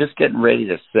 and we were just getting ready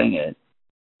to sing it,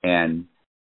 and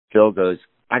Phil goes,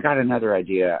 I got another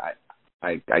idea.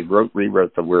 I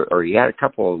rewrote the word, or he had a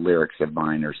couple of lyrics of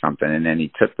mine or something, and then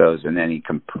he took those, and then he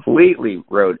completely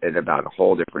wrote it about a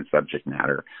whole different subject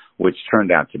matter, which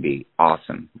turned out to be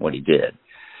awesome, what he did.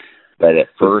 But at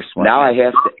first, now I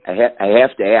have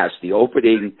to ask, the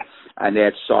opening on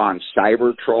that song,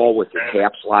 Cyber Troll with the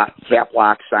cap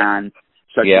locks on,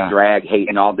 such a drag,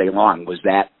 hating all day long. Was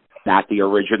that not the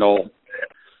original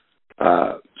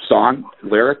song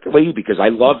lyrically? Because I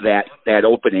love that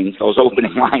opening, those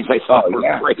opening lines. I thought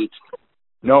were great.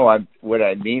 No, what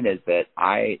I mean is that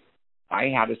I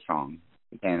had a song,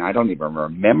 and I don't even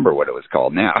remember what it was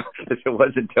called now, because it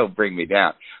wasn't Don't Bring Me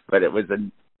Down, but it was a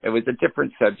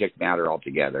different subject matter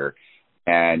altogether,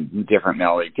 and different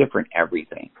melody, different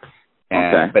everything.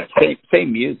 But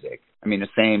same music. I mean,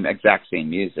 the exact same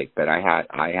music. But I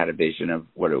had a vision of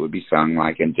what it would be sung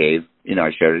like, and Dave,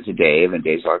 I showed it to Dave, and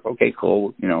Dave's like, okay,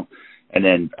 cool, And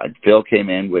then Phil came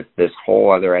in with this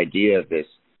whole other idea of this,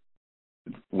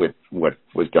 with what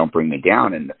was Don't Bring Me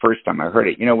Down. And the first time I heard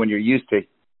it, when you're used to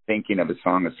thinking of a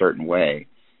song a certain way,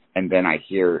 and then I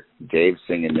hear Dave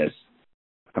singing this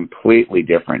completely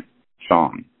different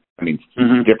song. I mean,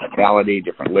 different melody,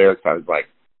 different lyrics.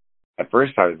 At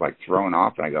first I was like thrown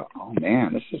off, and I go, oh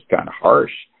man, this is kind of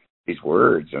harsh, these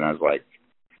words. And I was like,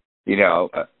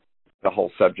 the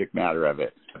whole subject matter of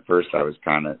it. At first, I was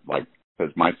kind of like,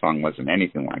 because my song wasn't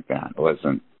anything like that. It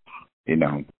wasn't, you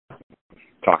know,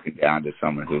 talking down to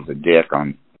someone who's a dick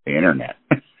on the internet.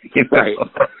 You know? Right.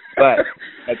 But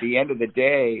at the end of the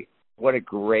day, what a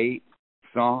great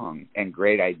song and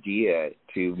great idea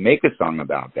to make a song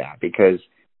about that, because,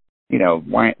 you know,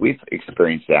 we've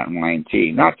experienced that in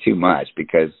Y&T, not too much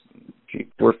because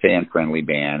we're a fan-friendly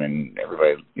band and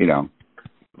everybody, you know,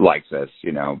 likes us,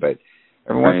 you know, but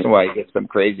every once in a while you get some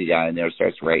crazy guy in there who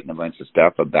starts writing a bunch of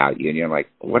stuff about you and you're like,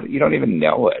 what? You don't even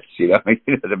know us, you know,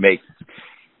 to make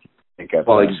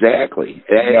well, exactly.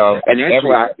 You know, and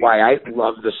that's why I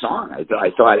love the song. I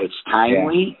thought it's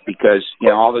timely because, you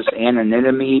know, all this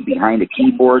anonymity behind the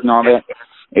keyboard and all that,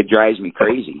 it drives me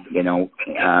crazy, you know,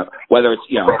 whether it's,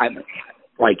 you know, I'm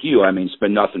like you, I mean, it's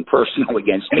been nothing personal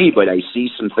against me, but I see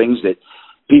some things that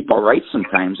people write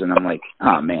sometimes and I'm like,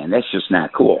 oh man, that's just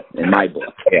not cool in my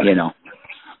book, you know.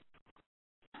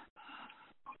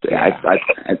 Yeah,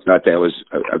 I thought that was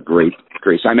a great.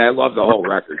 I mean, I love the whole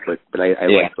record, but I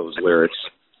like those lyrics.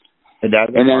 And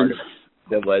then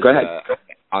that was go ahead.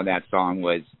 On that song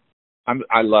was,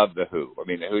 I love the Who. I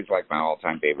mean, the Who's like my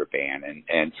all-time favorite band,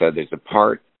 and so there's a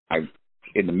part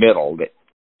in the middle that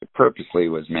purposely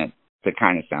was meant to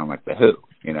kind of sound like the Who.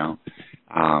 You know,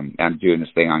 I'm doing this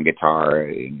thing on guitar,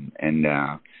 and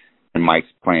Mike's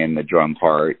playing the drum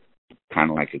part, kind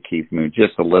of like a Keith Moon,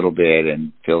 just a little bit,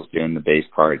 and Phil's doing the bass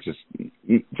part, just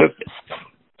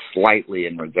slightly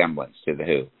in resemblance to the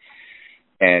Who.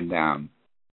 And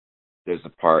there's a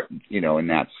part, you know, in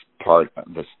that part,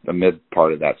 the mid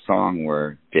part of that song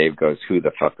where Dave goes, "Who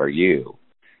the fuck are you?"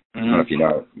 I don't know if you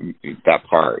know that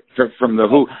part from the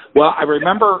Who. Well, I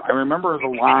remember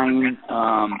the line,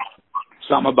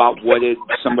 something about what did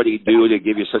somebody do to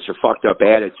give you such a fucked up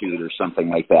attitude or something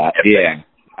like that. Yeah.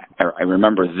 I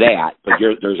remember that, but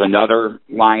there's another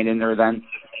line in there then?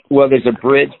 Well, there's a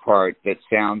bridge part that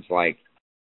sounds like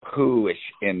Who-ish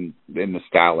in the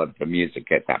style of the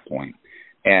music at that point,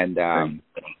 and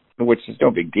which is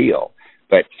no big deal.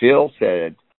 But Phil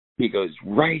said, he goes,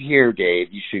 right here, Dave,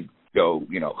 you should go,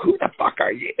 you know, who the fuck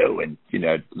are you? And, you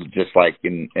know, just like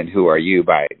in Who Are You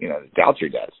by, you know,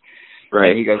 Daltrey does. Right.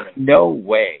 And he goes, no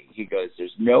way. He goes,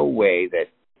 there's no way that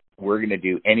we're going to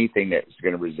do anything that's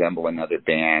going to resemble another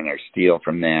band or steal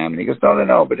from them. And he goes,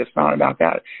 no, but it's not about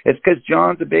that. It's because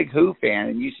John's a big Who fan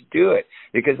and you should do it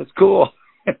because it's cool.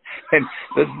 And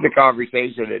this is the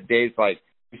conversation that Dave's like,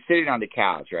 he's sitting on the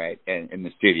couch, right, in the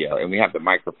studio, and we have the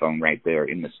microphone right there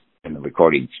in the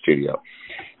recording studio.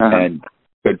 And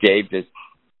so Dave just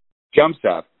jumps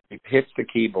up, he hits the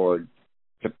keyboard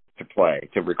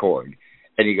to record,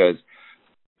 and he goes,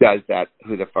 does that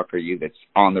 "Who the fuck are you" that's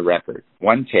on the record.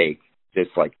 One take, just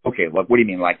like, okay, look, what do you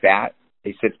mean, like that?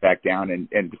 He sits back down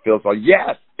and Phil's like,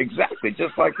 yes, exactly,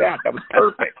 just like that. That was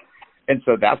perfect. And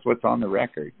so that's what's on the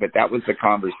record. But that was the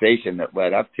conversation that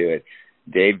led up to it.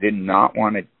 Dave did not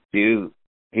want to do,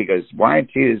 he goes,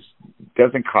 Y&T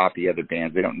doesn't copy other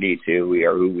bands. They don't need to. We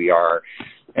are who we are.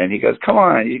 And he goes, come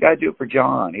on, you got to do it for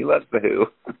John. He loves the Who.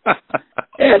 Yeah,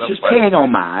 it's just paying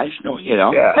homage, you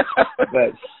know. Yeah,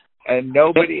 but... And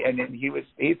nobody, and then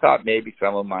he thought maybe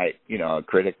someone might, you know, a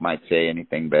critic might say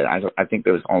anything, but I think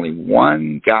there was only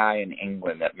one guy in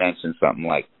England that mentioned something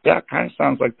like, that kind of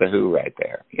sounds like the Who right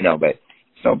there, you know, but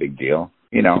it's no big deal,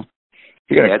 you know.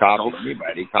 If you're going to copy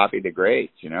anybody, copy the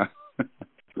greats, you know.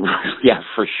 Yeah,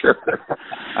 for sure.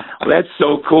 Well, that's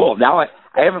so cool. Now I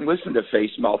haven't listened to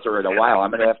Face Melter in a while. I'm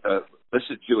going to have to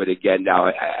listen to it again now.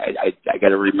 I got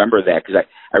to remember that because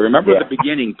I remember the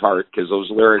beginning part because those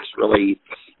lyrics really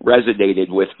resonated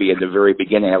with me in the very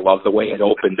beginning. I love the way it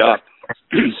opened up.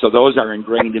 So those are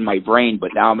ingrained in my brain, but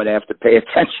now I'm going to have to pay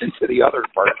attention to the other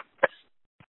part.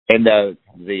 And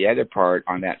the other part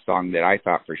on that song that I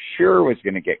thought for sure was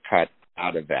going to get cut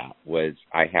out of that was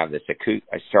I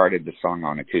started the song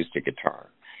on acoustic guitar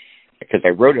because I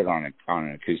wrote it on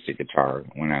an acoustic guitar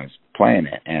when I was playing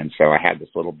it, and so I had this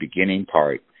little beginning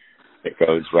part that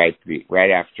goes right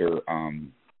after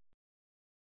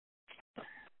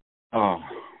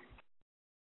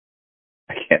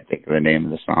I can't think of the name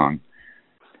of the song.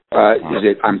 Is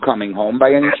it "I'm Coming Home"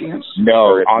 by any chance?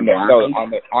 No,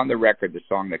 on the record, the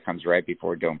song that comes right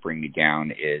before "Don't Bring Me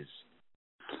Down" is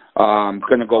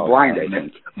 "Gonna Go Blind." I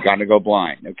think "Gonna Go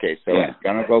Blind." Okay, so when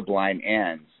 "Gonna Go Blind"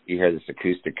 ends, you hear this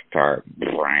acoustic guitar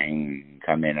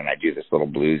come in, and I do this little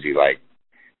bluesy, like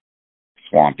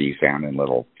swampy sounding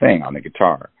little thing on the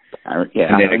guitar. And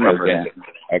then it goes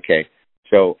in. Okay,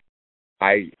 so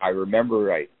I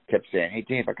remember I kept saying, hey,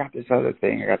 Dave, I got this other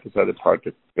thing. I got this other part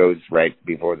that goes right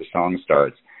before the song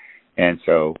starts. And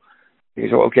so he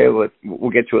said, okay,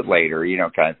 we'll get to it later,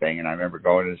 kind of thing. And I remember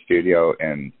going to the studio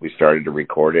and we started to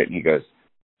record it. And he goes,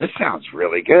 this sounds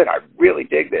really good. I really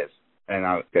dig this.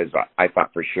 And because I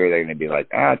thought for sure they're going to be like,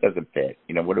 it doesn't fit.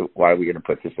 Why are we going to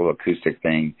put this little acoustic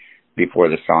thing before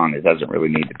the song? It doesn't really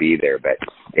need to be there. But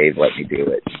Dave let me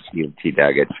do it. He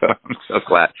dug it. So I'm so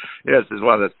glad. This is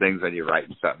one of those things when you're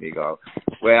writing something, you go,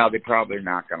 well, they're probably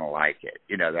not going to like it.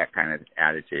 That kind of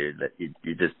attitude that you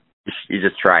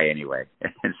just try anyway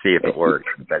and see if it works.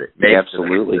 But it makes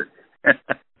absolutely.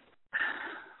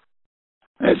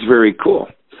 That's very cool.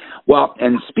 Well,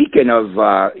 and speaking of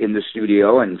in the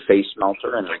studio and Face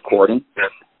Melter and recording,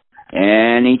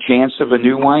 any chance of a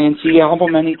new Y&T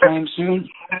album anytime soon?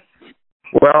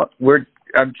 Well,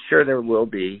 I'm sure there will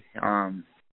be.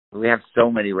 We have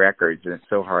so many records, and it's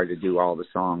so hard to do all the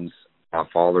songs off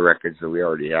all the records that we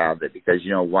already have. That because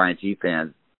Y&T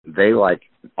fans, they like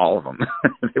all of them.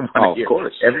 Of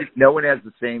course. No one has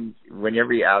the same.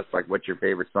 Whenever you ask like, "What's your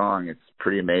favorite song?" It's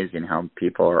pretty amazing how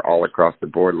people are all across the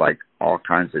board like all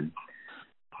kinds of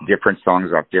different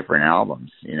songs off different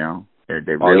albums. They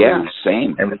really,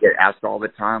 same. And we get asked all the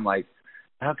time, like,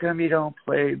 "How come you don't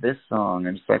play this song?"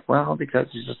 And it's like, well, because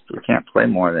we can't play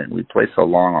more than we play so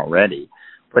long already.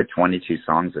 We play 22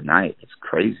 songs a night. It's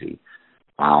crazy.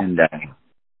 Wow. And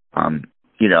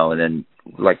and then.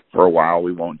 Like for a while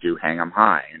we won't do Hang 'em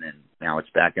High, and then now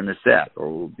it's back in the set.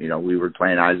 Or we were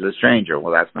playing Eyes of the Stranger.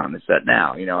 Well, that's not in the set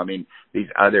now. These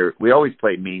other, we always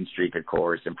played Mean Streak, of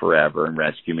course, and Forever and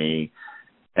Rescue Me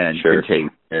and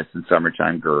Contagious and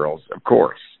Summertime Girls, of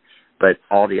course. But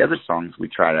all the other songs we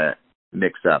try to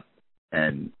mix up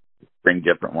and bring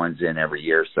different ones in every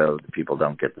year so the people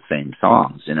don't get the same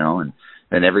songs, and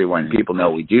then people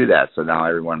know we do that, so now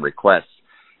everyone requests,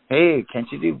 hey, can't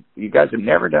you guys have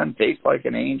never done Taste Like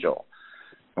an Angel.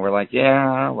 And we're like,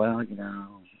 yeah, well,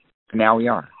 now we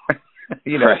are.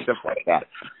 Right. Stuff like that.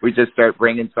 We just start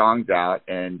bringing songs out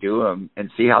and do them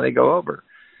and see how they go over.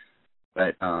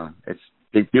 But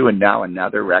they're doing now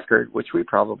another record, which we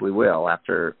probably will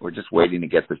after. We're just waiting to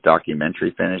get this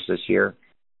documentary finished this year,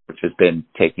 which has been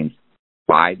taking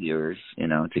 5 years,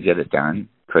 to get it done.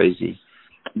 Crazy.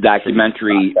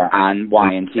 Documentary on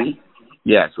Y&T?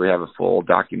 Yes, we have a full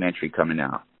documentary coming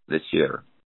out this year,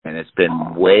 and it's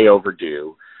been way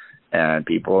overdue, and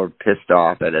people are pissed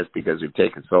off at us because we've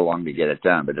taken so long to get it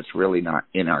done, but it's really not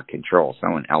in our control.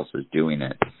 Someone else is doing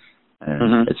it,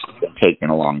 and it's taken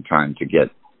a long time to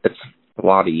get. It's a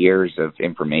lot of years of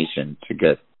information to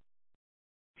get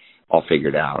all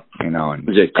figured out, And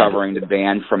is it covering the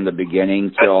band from the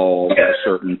beginning till a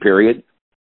certain period?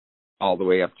 All the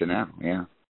way up to now, yeah.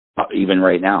 Even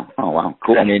right now. Oh, wow.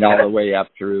 Cool. All the way up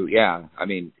through, yeah. Of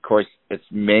course, it's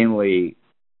mainly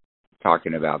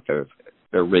talking about the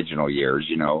original years,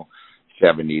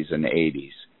 70s and 80s.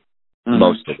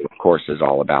 Most of it, of course, is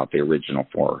all about the original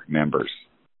 4 members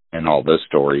and all those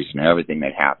stories and everything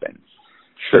that happened.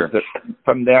 Sure.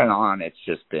 From then on, it's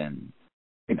just been,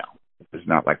 it's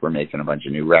not like we're making a bunch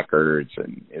of new records,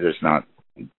 and there's not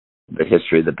the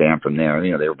history of the band from there.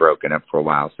 They were broken up for a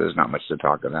while, so there's not much to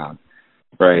talk about.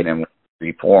 Right. And then when we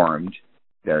reformed,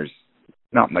 there's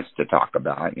not much to talk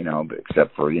about,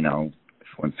 except for,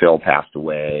 when Phil passed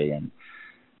away and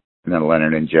then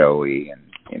Leonard and Joey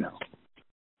and,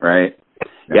 Right.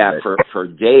 Yeah, for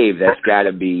Dave, that's got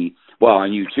to be, well,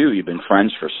 and you too, you've been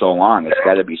friends for so long. It's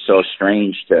got to be so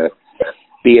strange to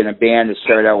be in a band that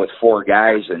started out with 4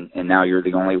 guys and now you're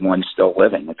the only one still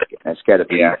living. That's got to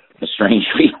be a strange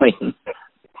feeling.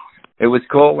 It was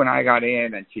cool when I got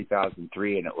in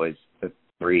 2003, and it was the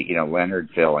 3, Leonard,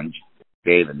 Phil, and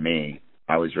Dave and me.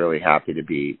 I was really happy to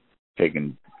be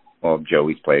taking,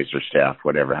 Joey's place or staff,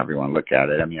 whatever, however you want to look at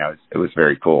it. It was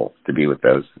very cool to be with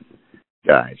those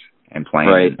guys and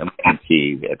playing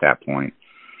MT at that point.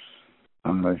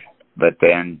 But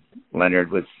then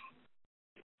Leonard was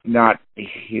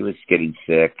he was getting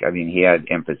sick. He had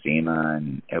emphysema,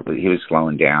 and he was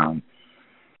slowing down.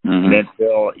 And then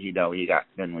Phil, we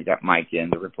got Mike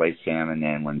in to replace him, and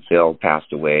then when Phil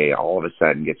passed away, all of a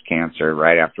sudden gets cancer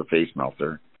right after Face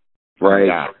Melter. Right.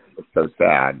 It was so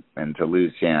sad, and to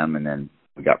lose him, and then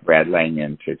we got Brad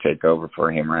Langen to take over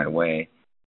for him right away,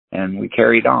 and we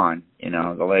carried on,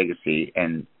 the legacy.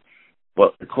 And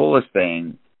the coolest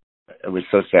thing, it was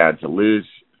so sad to lose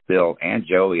Phil and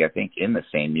Joey, I think, in the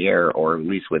same year, or at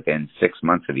least within 6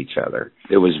 months of each other.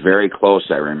 It was very close,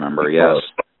 I remember, yes.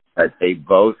 They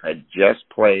both had just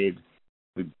played.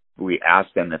 We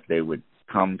asked them if they would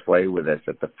come play with us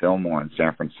at the Fillmore in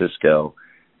San Francisco,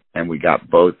 and we got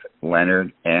both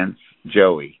Leonard and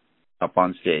Joey up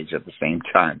on stage at the same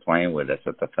time playing with us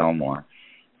at the Fillmore,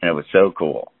 and it was so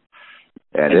cool.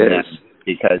 It is.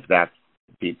 Because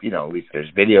people, at least there's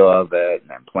video of it, and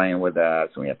they're playing with us,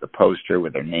 and we have the poster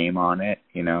with their name on it,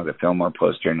 the Fillmore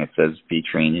poster, and it says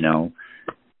featuring,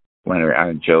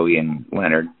 Leonard, Joey and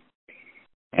Leonard.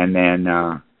 And then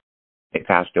they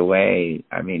passed away.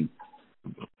 I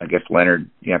guess Leonard,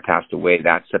 passed away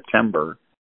that September.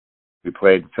 We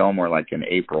played Fillmore like in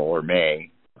April or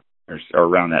May, or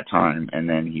around that time, and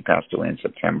then he passed away in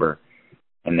September.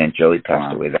 And then Joey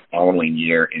passed away the following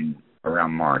year in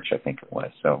around March, I think it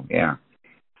was. So, yeah.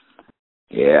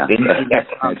 Yeah,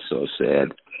 that's so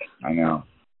sad. I know.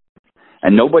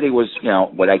 And nobody was,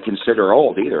 what I consider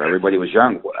old either. Everybody was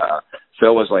young.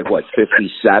 Phil was like,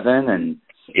 57? And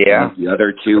the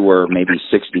other two were maybe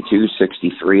 62,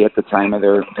 63 at the time of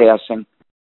their passing?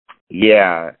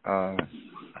 Yeah.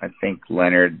 I think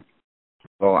Leonard,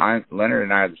 Leonard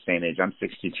and I are the same age. I'm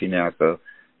 62 now, so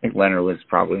I think Leonard was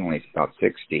probably only about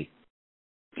 60.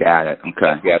 Got it.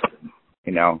 Okay. Yeah.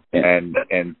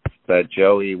 And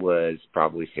Joey was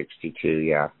probably 62.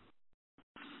 Yeah.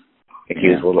 I think he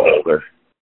was a little older.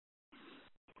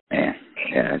 Man,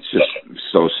 yeah, it's just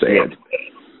so sad.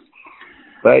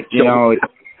 But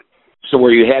so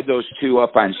where you had those two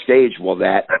up on stage, will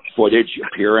that footage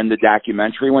appear in the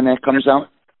documentary when that comes out?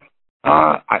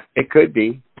 It could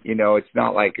be. It's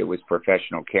not like it was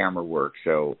professional camera work,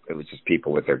 so it was just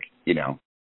people with their,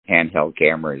 handheld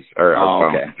cameras or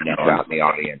phones, out in the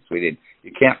audience.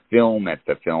 You can't film at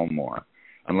the Fillmore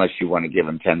unless you want to give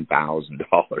them $10,000.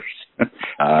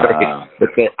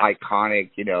 It's an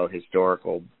iconic,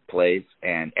 historical place,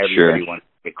 and everybody wants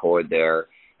to record there.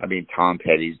 Tom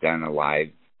Petty's done a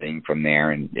live thing from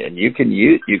there, and you can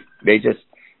use I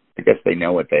guess they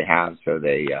know what they have, so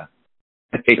they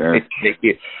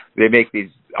make these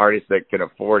artists that can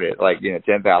afford it. Like,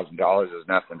 $10,000 is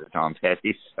nothing to Tom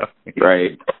Petty, so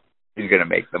right, he's going to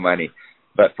make the money.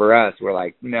 But for us, we're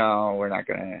like, no, we're not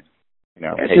going to.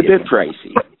 It's a bit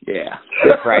pricey. Yeah, a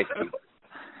bit pricey.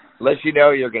 Unless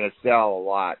you're going to sell a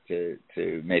lot to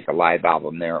make a live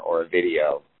album there or a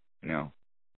video,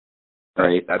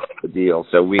 Right, that's the deal.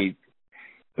 So we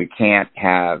can't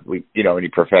have any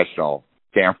professional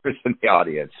cameras in the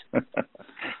audience.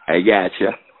 I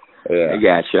gotcha. Yeah. I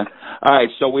gotcha. All right,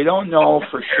 so we don't know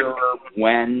for sure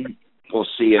when we'll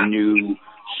see a new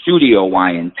studio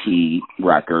Y&T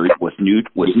record with new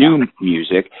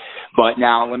music, but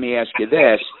now let me ask you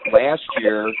this: last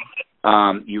year,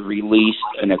 you released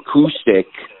an acoustic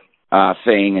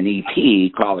thing, an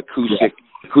EP called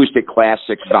Acoustic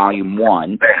Classics Volume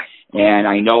 1. And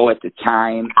I know at the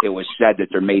time it was said that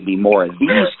there may be more of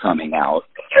these coming out.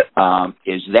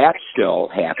 Is that still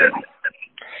happening?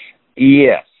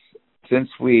 Yes. Since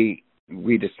we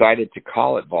decided to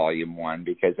call it Volume 1,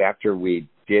 because after we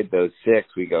did those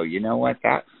 6, we go, you know what,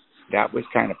 that was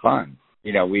kind of fun.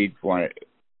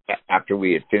 After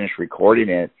we had finished recording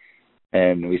it,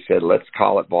 and we said, let's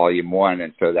call it Volume 1,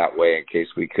 and so that way, in case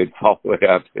we could follow it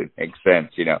up, it makes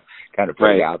sense, kind of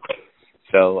put it out there.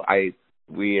 So I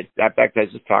was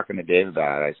just talking to Dave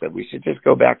about it. I said, we should just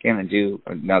go back in and do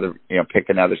another, pick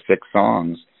another 6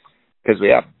 songs, because we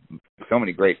have so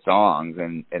many great songs,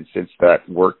 and since that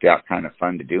worked out kind of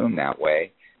fun to do them that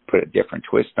way, put a different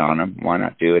twist on them, why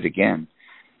not do it again?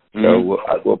 So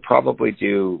we'll probably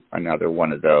do another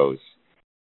one of those.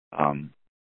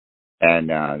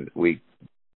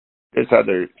 There's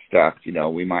other stuff,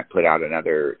 we might put out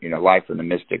another, Life of the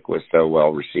Mystic was so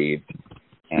well received.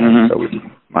 And so we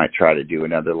might try to do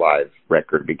another live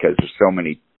record, because there's so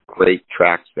many great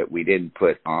tracks that we didn't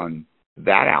put on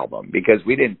that album, because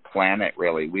we didn't plan it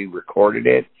really. We recorded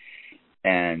it,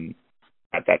 and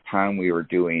at that time we were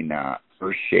doing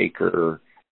Earthshaker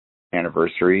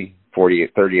anniversary,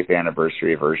 30th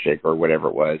anniversary of Earthshaker or whatever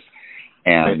it was.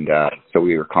 And so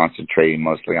we were concentrating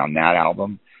mostly on that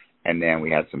album. And then we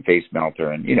had some Face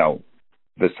Melter and,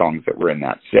 the songs that were in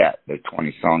that set. There's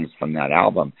 20 songs from that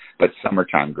album. But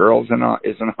Summertime Girls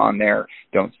isn't on there.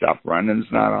 Don't Stop Running's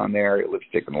not on there.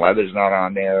 Lipstick and Leather's not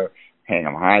on there. Hang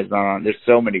 'em High's not on. There's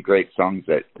so many great songs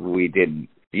that we didn't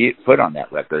put on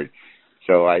that record.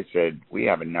 So I said, we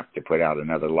have enough to put out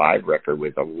another live record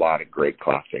with a lot of great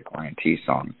classic Y&T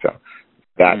songs. So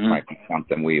that might be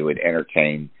something we would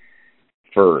entertain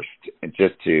first, and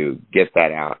just to get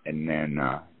that out, and then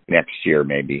next year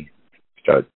maybe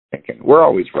start thinking. We're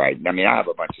always writing. I mean, I have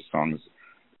a bunch of songs,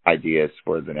 ideas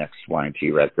for the next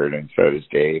Y&T record, and so does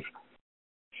Dave.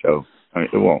 So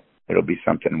it'll be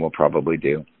something we'll probably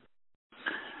do.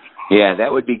 Yeah,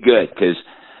 that would be good, because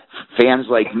fans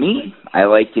like me, I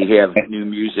like to have new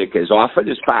music as often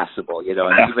as possible, and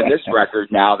even this record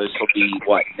now, this will be,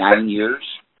 9 years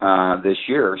this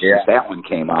year since that one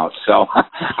came out. So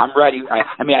I'm ready.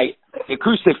 The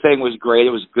acoustic thing was great.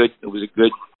 It was good. It was a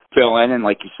good fill in, and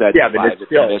like you said, yeah, but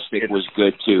the Mystic was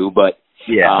good too. But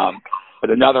but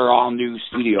another all new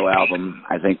studio album,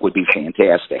 I think, would be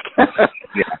fantastic.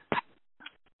 Yeah.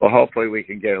 Well, hopefully we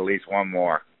can get at least one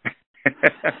more.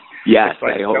 Yes,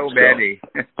 like I hope so many.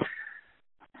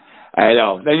 I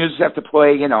know. Then you just have to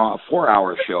play, a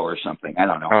 4-hour show or something. I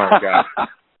don't know. Oh God.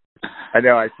 I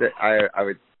know. I said I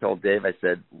would told Dave. I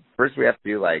said first we have to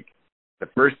do like the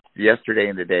first yesterday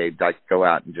and today. Like go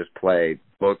out and just play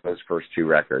both those first two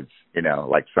records.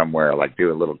 Like somewhere, like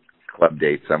do a little club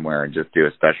date somewhere and just do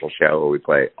a special show where we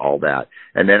play all that.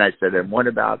 And then I said, and what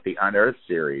about the Unearthed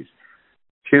series?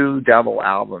 2 double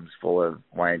albums full of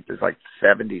there's like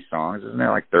 70 songs, isn't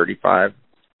there? Like 35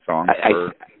 songs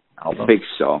per album. I think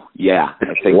so. Yeah, I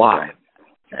think so.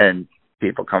 And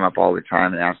people come up all the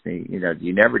time and ask me, do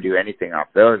you never do anything off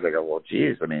those? I go, well,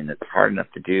 geez, I mean, it's hard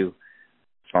enough to do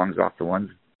songs off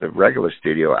the regular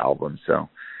studio albums. So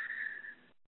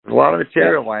there's a lot of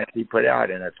material YNT put out,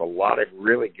 and it's a lot of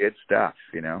really good stuff,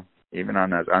 even on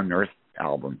those Unearthed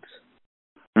albums.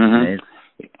 Mm-hmm.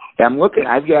 I'm looking.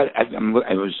 I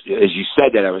was, as you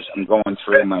said that, I'm going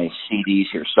through my CDs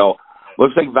here. So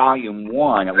looks like Volume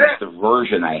 1, at least the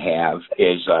version I have,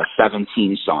 is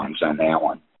 17 songs on that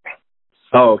one.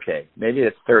 Oh, okay. Maybe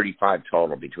it's 35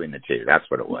 total between the two. That's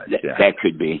what it was. That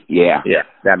could be. Yeah. Yeah,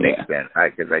 that makes sense.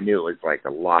 Because I knew it was like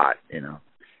a lot.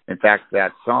 In fact,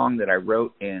 that song that I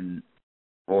wrote in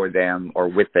for them or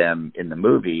with them in the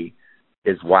movie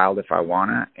is Wild If I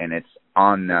Wanna, and it's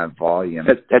on volume.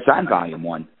 That's on Volume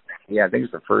 1. Yeah, I think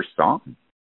it's the first song.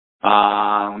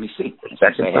 Let me see.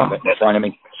 Second song. In front of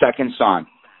me. Second song.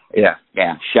 Yeah.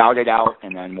 Yeah. Shout It Out,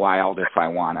 and then Wild If I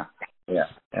Wanna. Yeah.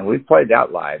 And we've played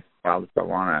that live, Wild If I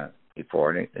Wanna,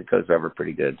 before, and it goes over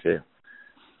pretty good, too.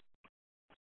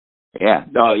 Yeah.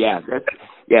 No, yeah.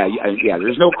 Yeah.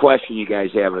 There's no question you guys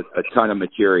have a ton of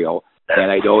material. And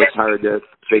I know it's hard to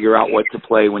figure out what to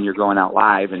play when you're going out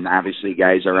live, and obviously you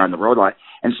guys are on the road a lot.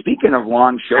 And speaking of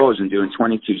long shows and doing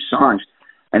 22 songs,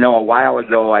 I know a while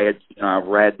ago I had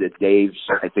read that Dave's,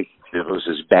 I think it was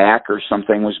his back or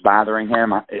something was bothering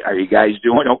him. Are you guys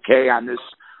doing okay on this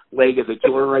leg of the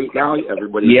tour right now?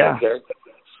 Everybody's okay?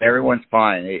 Everyone's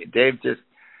fine. Dave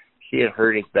he had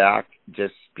hurt his back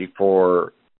just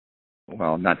before,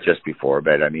 well, not just before,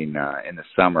 but I mean in the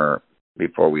summer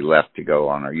before we left to go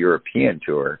on our European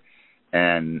tour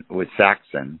and with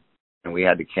Saxon, and we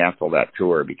had to cancel that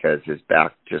tour because his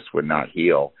back just would not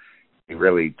heal. He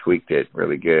really tweaked it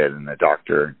really good, and the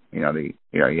doctor, he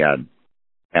had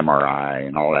MRI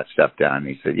and all that stuff done.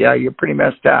 He said, "Yeah, you're pretty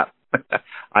messed up.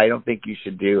 I don't think you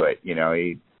should do it."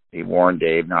 He warned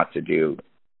Dave not to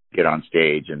get on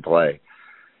stage and play.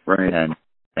 Right.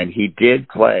 And he did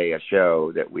play a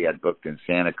show that we had booked in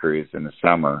Santa Cruz in the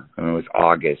summer. I mean, it was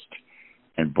August,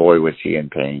 and boy was he in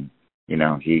pain.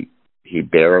 He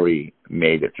barely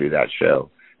made it through that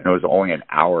show, and it was only an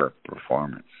hour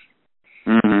performance.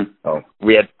 Mm-hmm. So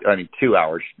we had 2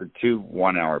 hours, the 2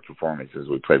 1-hour performances.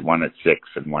 We played one at 6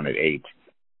 and one at 8.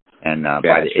 And by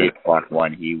the 8 o'clock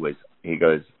one, he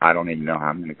goes, I don't even know how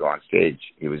I'm going to go on stage.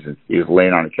 He was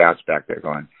laying on a couch back there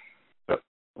going, but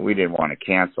we didn't want to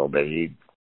cancel, but he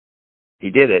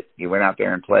did it. He went out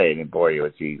there and played, and boy,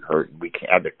 was he hurt. We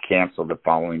had to cancel the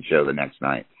following show the next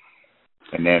night.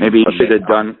 And then maybe he should have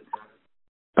done.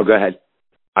 Oh, go ahead.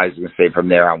 I was going to say from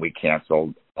there on, we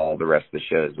canceled all the rest of the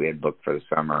shows we had booked for the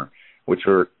summer, which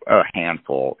were a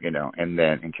handful, and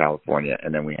then in California,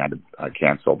 and then we had to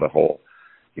cancel the whole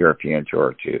European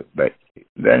tour too. But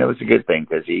then it was a good thing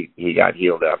because he got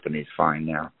healed up and he's fine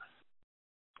now.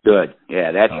 Good.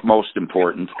 Yeah, that's most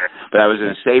important. But I was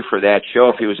going to say for that show,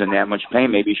 if he was in that much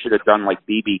pain, maybe he should have done like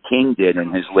B.B. King did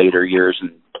in his later years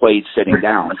and played sitting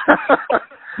down.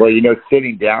 Well,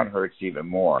 sitting down hurts even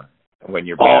more when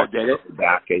your back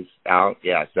is out.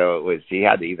 Yeah, so he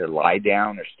had to either lie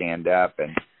down or stand up,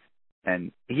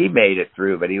 and he made it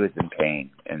through, but he was in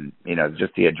pain, and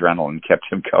just the adrenaline kept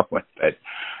him going. But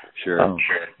sure,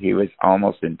 he was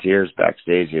almost in tears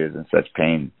backstage. He was in such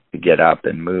pain to get up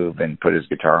and move and put his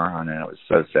guitar on, and it was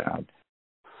so sad.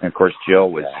 And of course,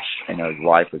 Jill was, his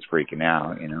wife was freaking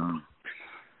out,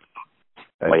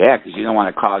 Well, yeah, because you don't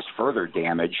want to cause further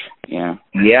damage.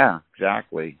 Yeah,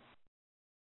 exactly.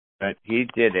 But he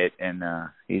did it, and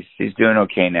he's doing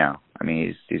okay now. I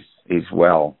mean, he's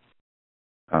well.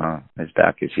 His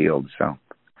back is healed,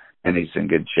 and he's in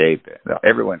good shape.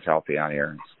 Everyone's healthy out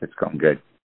here. It's going good.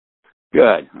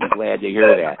 Good. I'm glad to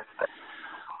hear that.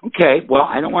 Okay. Well,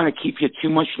 I don't want to keep you too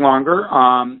much longer.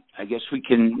 I guess we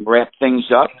can wrap things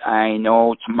up. I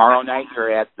know tomorrow night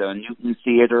you're at the Newton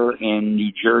Theater in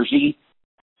New Jersey.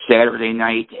 Saturday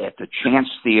night at the Chance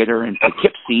Theater in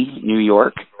Poughkeepsie, New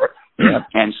York.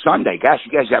 And Sunday, gosh,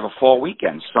 you guys have a full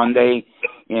weekend. Sunday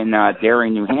in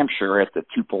Darien, New Hampshire at the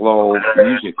Tupelo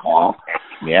Music Hall.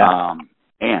 Yeah.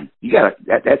 And you got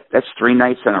that's 3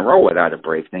 nights in a row without a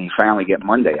break. Then you finally get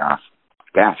Monday off.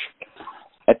 Gosh.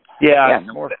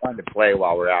 It's more fun to play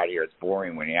while we're out here. It's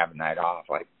boring when you have a night off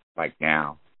like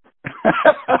now.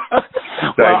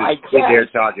 So I just sit here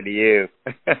talking to you.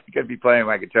 Could be playing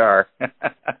my guitar.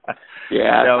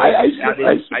 Yeah, so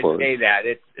I say that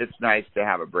it's nice to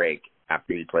have a break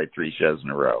after you play 3 shows in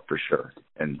a row for sure.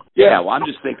 And well, I'm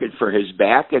just thinking for his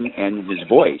back and his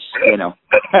voice, you know.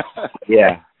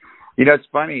 Yeah, it's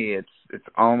funny. It's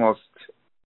almost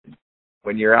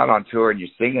when you're out on tour and you're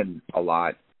singing a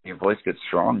lot, your voice gets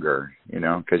stronger,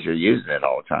 because you're using it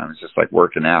all the time. It's just like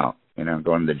working out,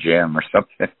 going to the gym or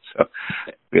something. So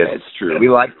it's true. We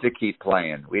like to keep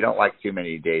playing. We don't like too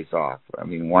many days off. I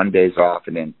mean, 1 day's off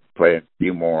and then play a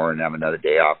few more and have another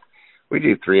day off. We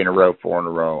do 3 in a row, 4 in a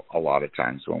row a lot of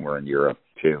times when we're in Europe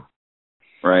too.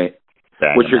 Right.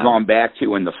 Which you're going back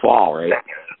to in the fall, right?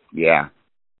 Yeah.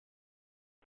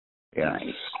 Nice.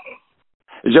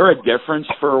 Is there a difference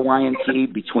for Y&T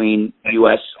between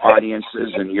U.S.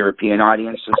 audiences and European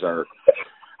audiences, or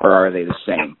are they the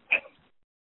same?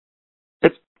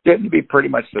 It's getting to be pretty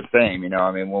much the same.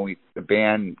 I mean,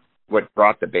 what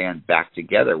brought the band back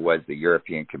together was the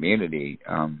European community.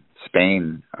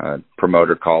 Spain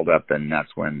promoter called up, and that's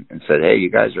when and said, "Hey,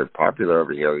 you guys are popular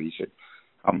over here. You should.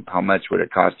 How much would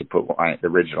it cost to put the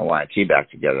original Y&T back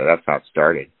together?" That's how it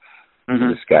started. Mm-hmm.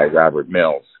 This guy Robert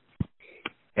Mills,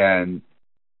 and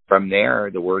from there,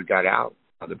 the word got out.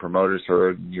 The promoters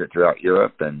heard throughout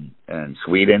Europe and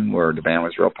Sweden, where the band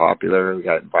was real popular. We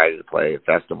got invited to play a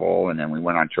festival, and then we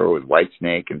went on tour with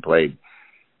Whitesnake and played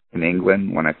in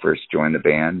England when I first joined the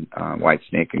band.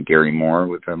 Whitesnake and Gary Moore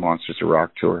with the Monsters of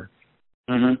Rock tour.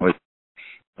 Mm-hmm.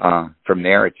 From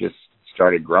there, it just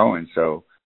started growing. So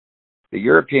the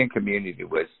European community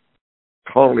was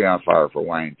totally on fire for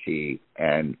Y&T,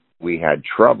 and we had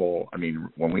trouble. I mean,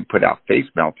 when we put out Face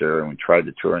Melter and we tried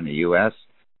to tour in the U.S.,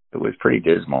 it was pretty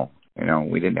dismal.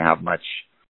 We didn't have much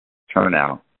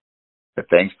turnout. But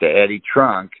thanks to Eddie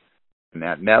Trunk and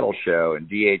that metal show and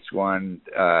DH1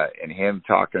 and him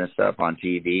talking us up on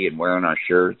TV and wearing our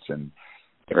shirts, and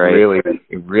it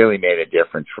really made a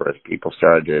difference for us. People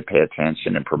started to pay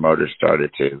attention, and promoters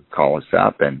started to call us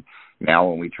up. And now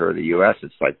when we tour the U.S.,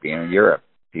 it's like being in Europe.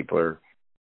 People are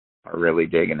really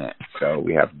digging it. So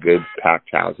we have good packed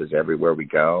houses everywhere we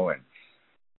go, and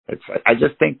I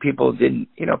just think people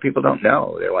don't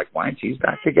know. They're like, Y&T's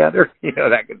back together,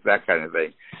 that kind of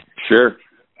thing. Sure.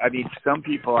 I mean, some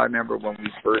people, I remember when we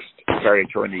first started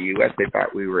touring the U.S., they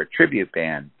thought we were a tribute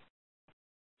band.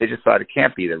 They just thought it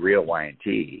can't be the real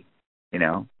Y&T,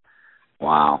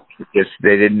 Wow.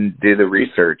 They didn't do the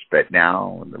research, but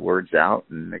now the word's out,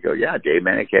 and they go, yeah, Dave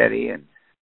Meniketti, and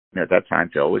at that time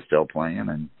Phil was still playing,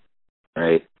 and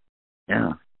right.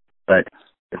 Yeah, but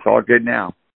it's all good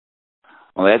now.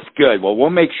 Well, that's good. Well, we'll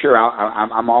make sure.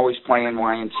 I'm always playing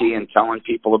Y&T and telling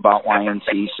people about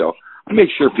Y&T, so I'll make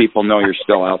sure people know you're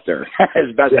still out there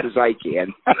as best as I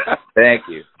can. Thank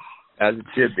you. As it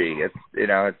should be. It's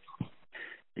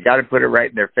you got to put it right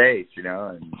in their face, and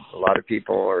a lot of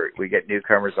people we get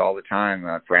newcomers all the time.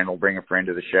 A friend will bring a friend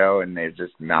to the show, and they're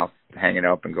just mouth hanging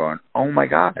open going, "Oh my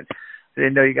God, I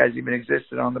didn't know you guys even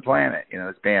existed on the planet."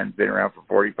 This band's been around for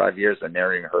 45 years. I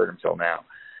never even heard them till now.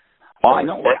 Oh, I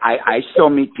know. I still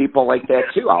meet people like that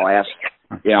too. I'll ask,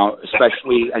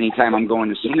 especially anytime I'm going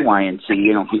to see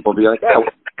Y&T, people be like, "Oh,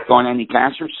 going to any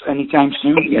concerts anytime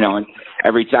soon?" And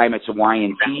every time it's a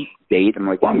Y&T date, I'm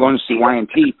like, "Well, I'm going to see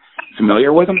Y&T.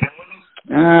 Familiar with them?"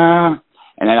 And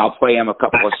then I'll play them a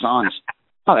couple of songs.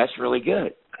 "Oh, that's really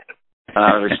good.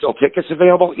 Are there still tickets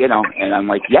available?" And I'm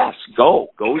like, "Yes, go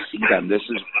see them. This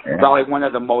is probably one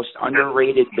of the most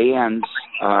underrated bands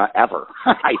ever,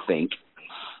 I think."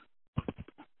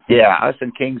 Yeah, us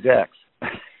and King's X.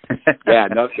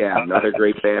 Another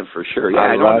great band for sure.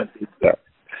 Yeah,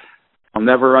 I'll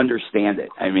never understand it.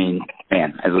 I mean,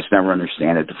 man, I just never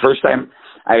understand it. The first time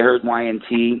I heard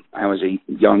Y&T, I was a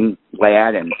young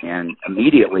lad, and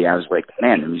immediately I was like,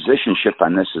 man, the musicianship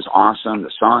on this is awesome.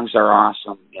 The songs are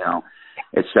awesome,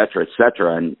 et cetera, et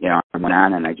cetera. And, I went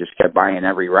on and I just kept buying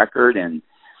every record. And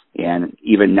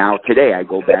even now today, I'll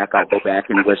go back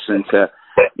and listen to,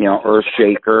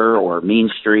 Earthshaker or Mean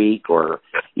Streak or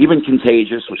even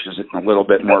Contagious, which is a little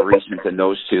bit more recent than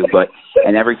those two.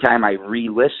 And every time I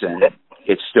re-listen,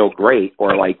 it's still great.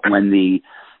 Or like when the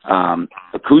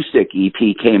acoustic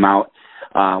EP came out,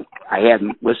 I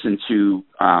hadn't listened to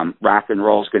Rock and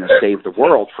Roll's Gonna Save the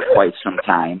World for quite some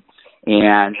time.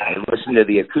 And I listened to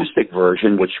the acoustic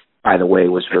version, which by the way,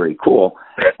 was very cool.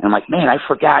 And I'm like, man, I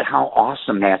forgot how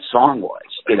awesome that song was,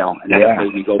 you know. And then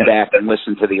maybe go back and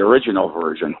listen to the original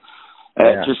version.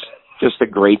 Just a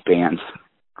great band,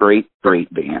 great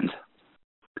band.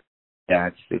 Yeah,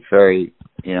 it's very,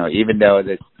 you know, even though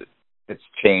it's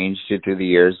changed through the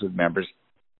years with members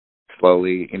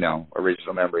slowly, you know,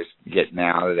 original members getting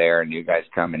out of there and new guys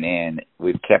coming in,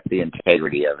 we've kept the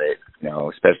integrity of it, you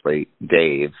know, especially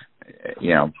Dave,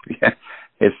 you know,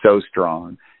 is so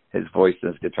strong, his voice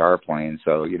and his guitar playing.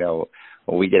 So, you know,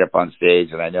 when we get up on stage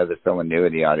and I know there's someone new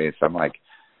in the audience, I'm like,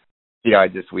 you know, I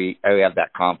have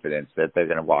that confidence that they're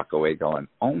going to walk away going,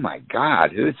 oh my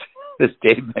God, who's this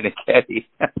Dave Meniketti?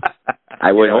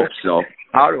 I would hope so.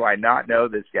 How do I not know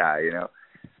this guy, you know?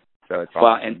 So it's awesome.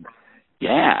 Well, and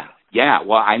yeah.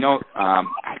 Well, I know,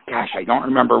 I don't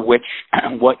remember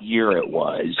what year it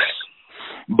was,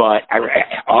 but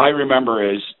all I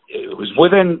remember is it was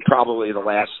within probably the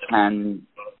last 10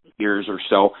 years or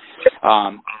so,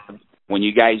 when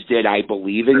you guys did I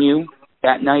Believe in You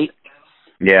that night.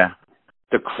 Yeah.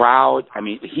 The crowd, I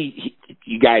mean,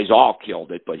 you guys all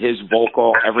killed it, but his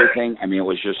vocal, everything, I mean, it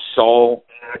was just so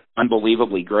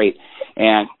unbelievably great.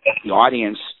 And the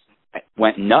audience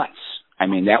went nuts. I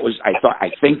mean, I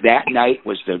think that night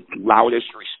was the loudest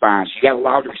response. You got a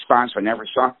loud response on every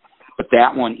song, but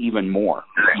that one even more.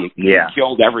 You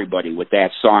killed everybody with that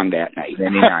song that night.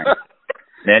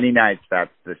 Many nights, that's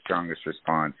the strongest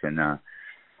response. And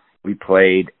we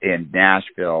played in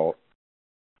Nashville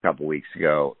a couple weeks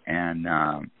ago, and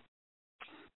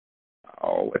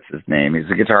what's his name? He's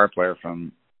a guitar player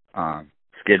from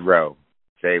Skid Row,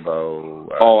 Sabo.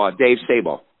 Dave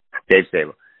Sabo. Dave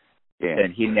Sabo. Yeah.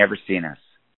 And he'd never seen us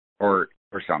or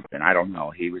something. I don't know.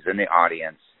 He was in the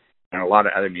audience, and a lot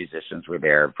of other musicians were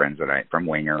there, friends from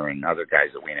Winger and other guys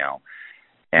that we know.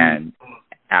 And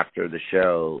after the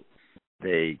show,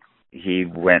 he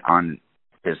went on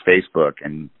his Facebook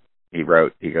and he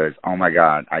goes, oh my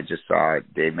God, I just saw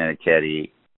Dave Meniketti.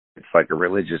 It's like a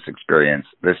religious experience.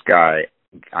 This guy,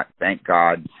 thank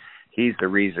God, he's the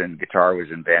reason guitar was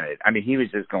invented. I mean, he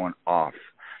was just going off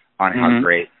on how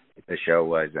great the show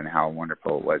was and how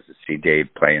wonderful it was to see Dave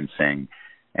play and sing.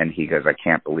 And he goes, I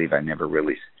can't believe I never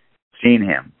really seen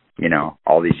him, you know,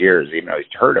 all these years, even though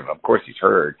he's heard of him. Of course he's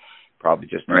heard, probably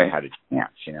just never had a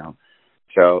chance, you know.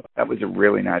 So that was a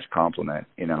really nice compliment,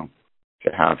 you know,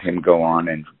 to have him go on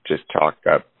and just talk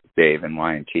up Dave and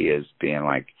Y&T as being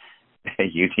like, hey,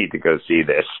 you need to go see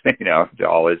this, you know, to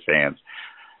all his fans.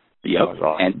 Yep.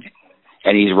 Awesome.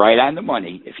 And he's right on the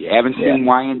money. If you haven't seen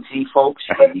Y&T, folks,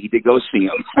 you need to go see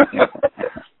him.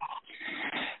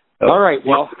 All right.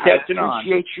 Well, I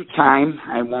appreciate your time.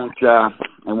 I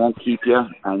won't keep you.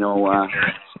 I know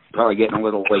it's probably getting a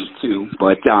little late too,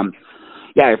 but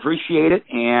I appreciate it.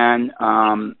 And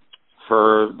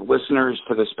for the listeners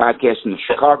to this podcast in the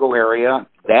Chicago area,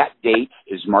 that date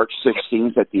is March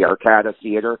 16th at the Arcada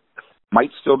Theater.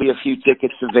 Might still be a few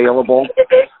tickets available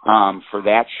for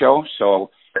that show.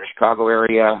 So Chicago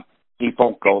area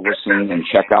people, go listen and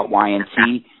check out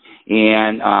Y&T.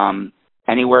 And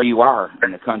anywhere you are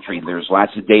in the country, there's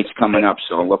lots of dates coming up.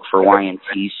 So look for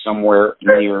Y&T somewhere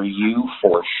near you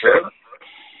for sure.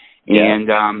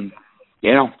 And,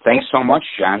 thanks so much,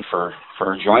 John, for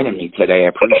joining me today. I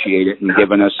appreciate it and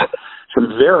giving us some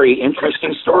very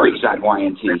interesting stories on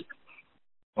Y&T.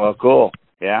 Well, cool.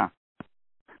 Yeah.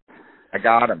 I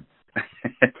got him.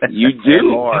 You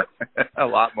do? More. A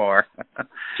lot more.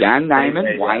 John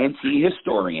Nyman, Y&T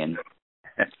historian.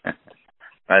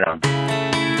 Right on.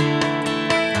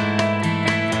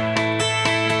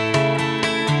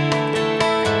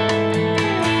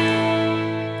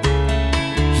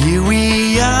 Here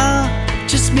we are,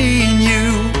 just me and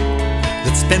you.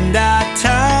 Let's spend our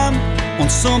time on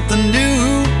something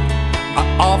new. I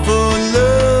offer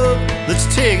love,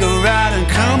 let's take a ride and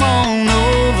come on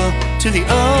over to the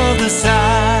other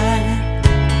side.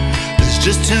 There's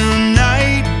just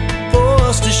tonight for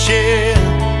us to share.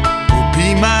 Will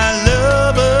be my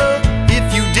lover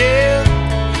if you dare.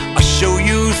 I'll show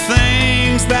you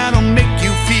things that'll make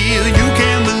you feel you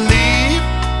can believe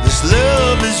this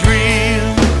love is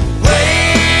real.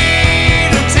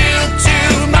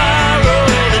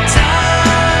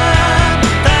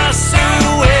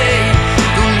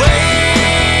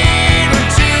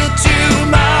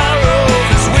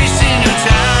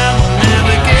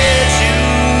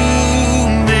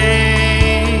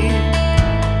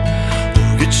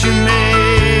 You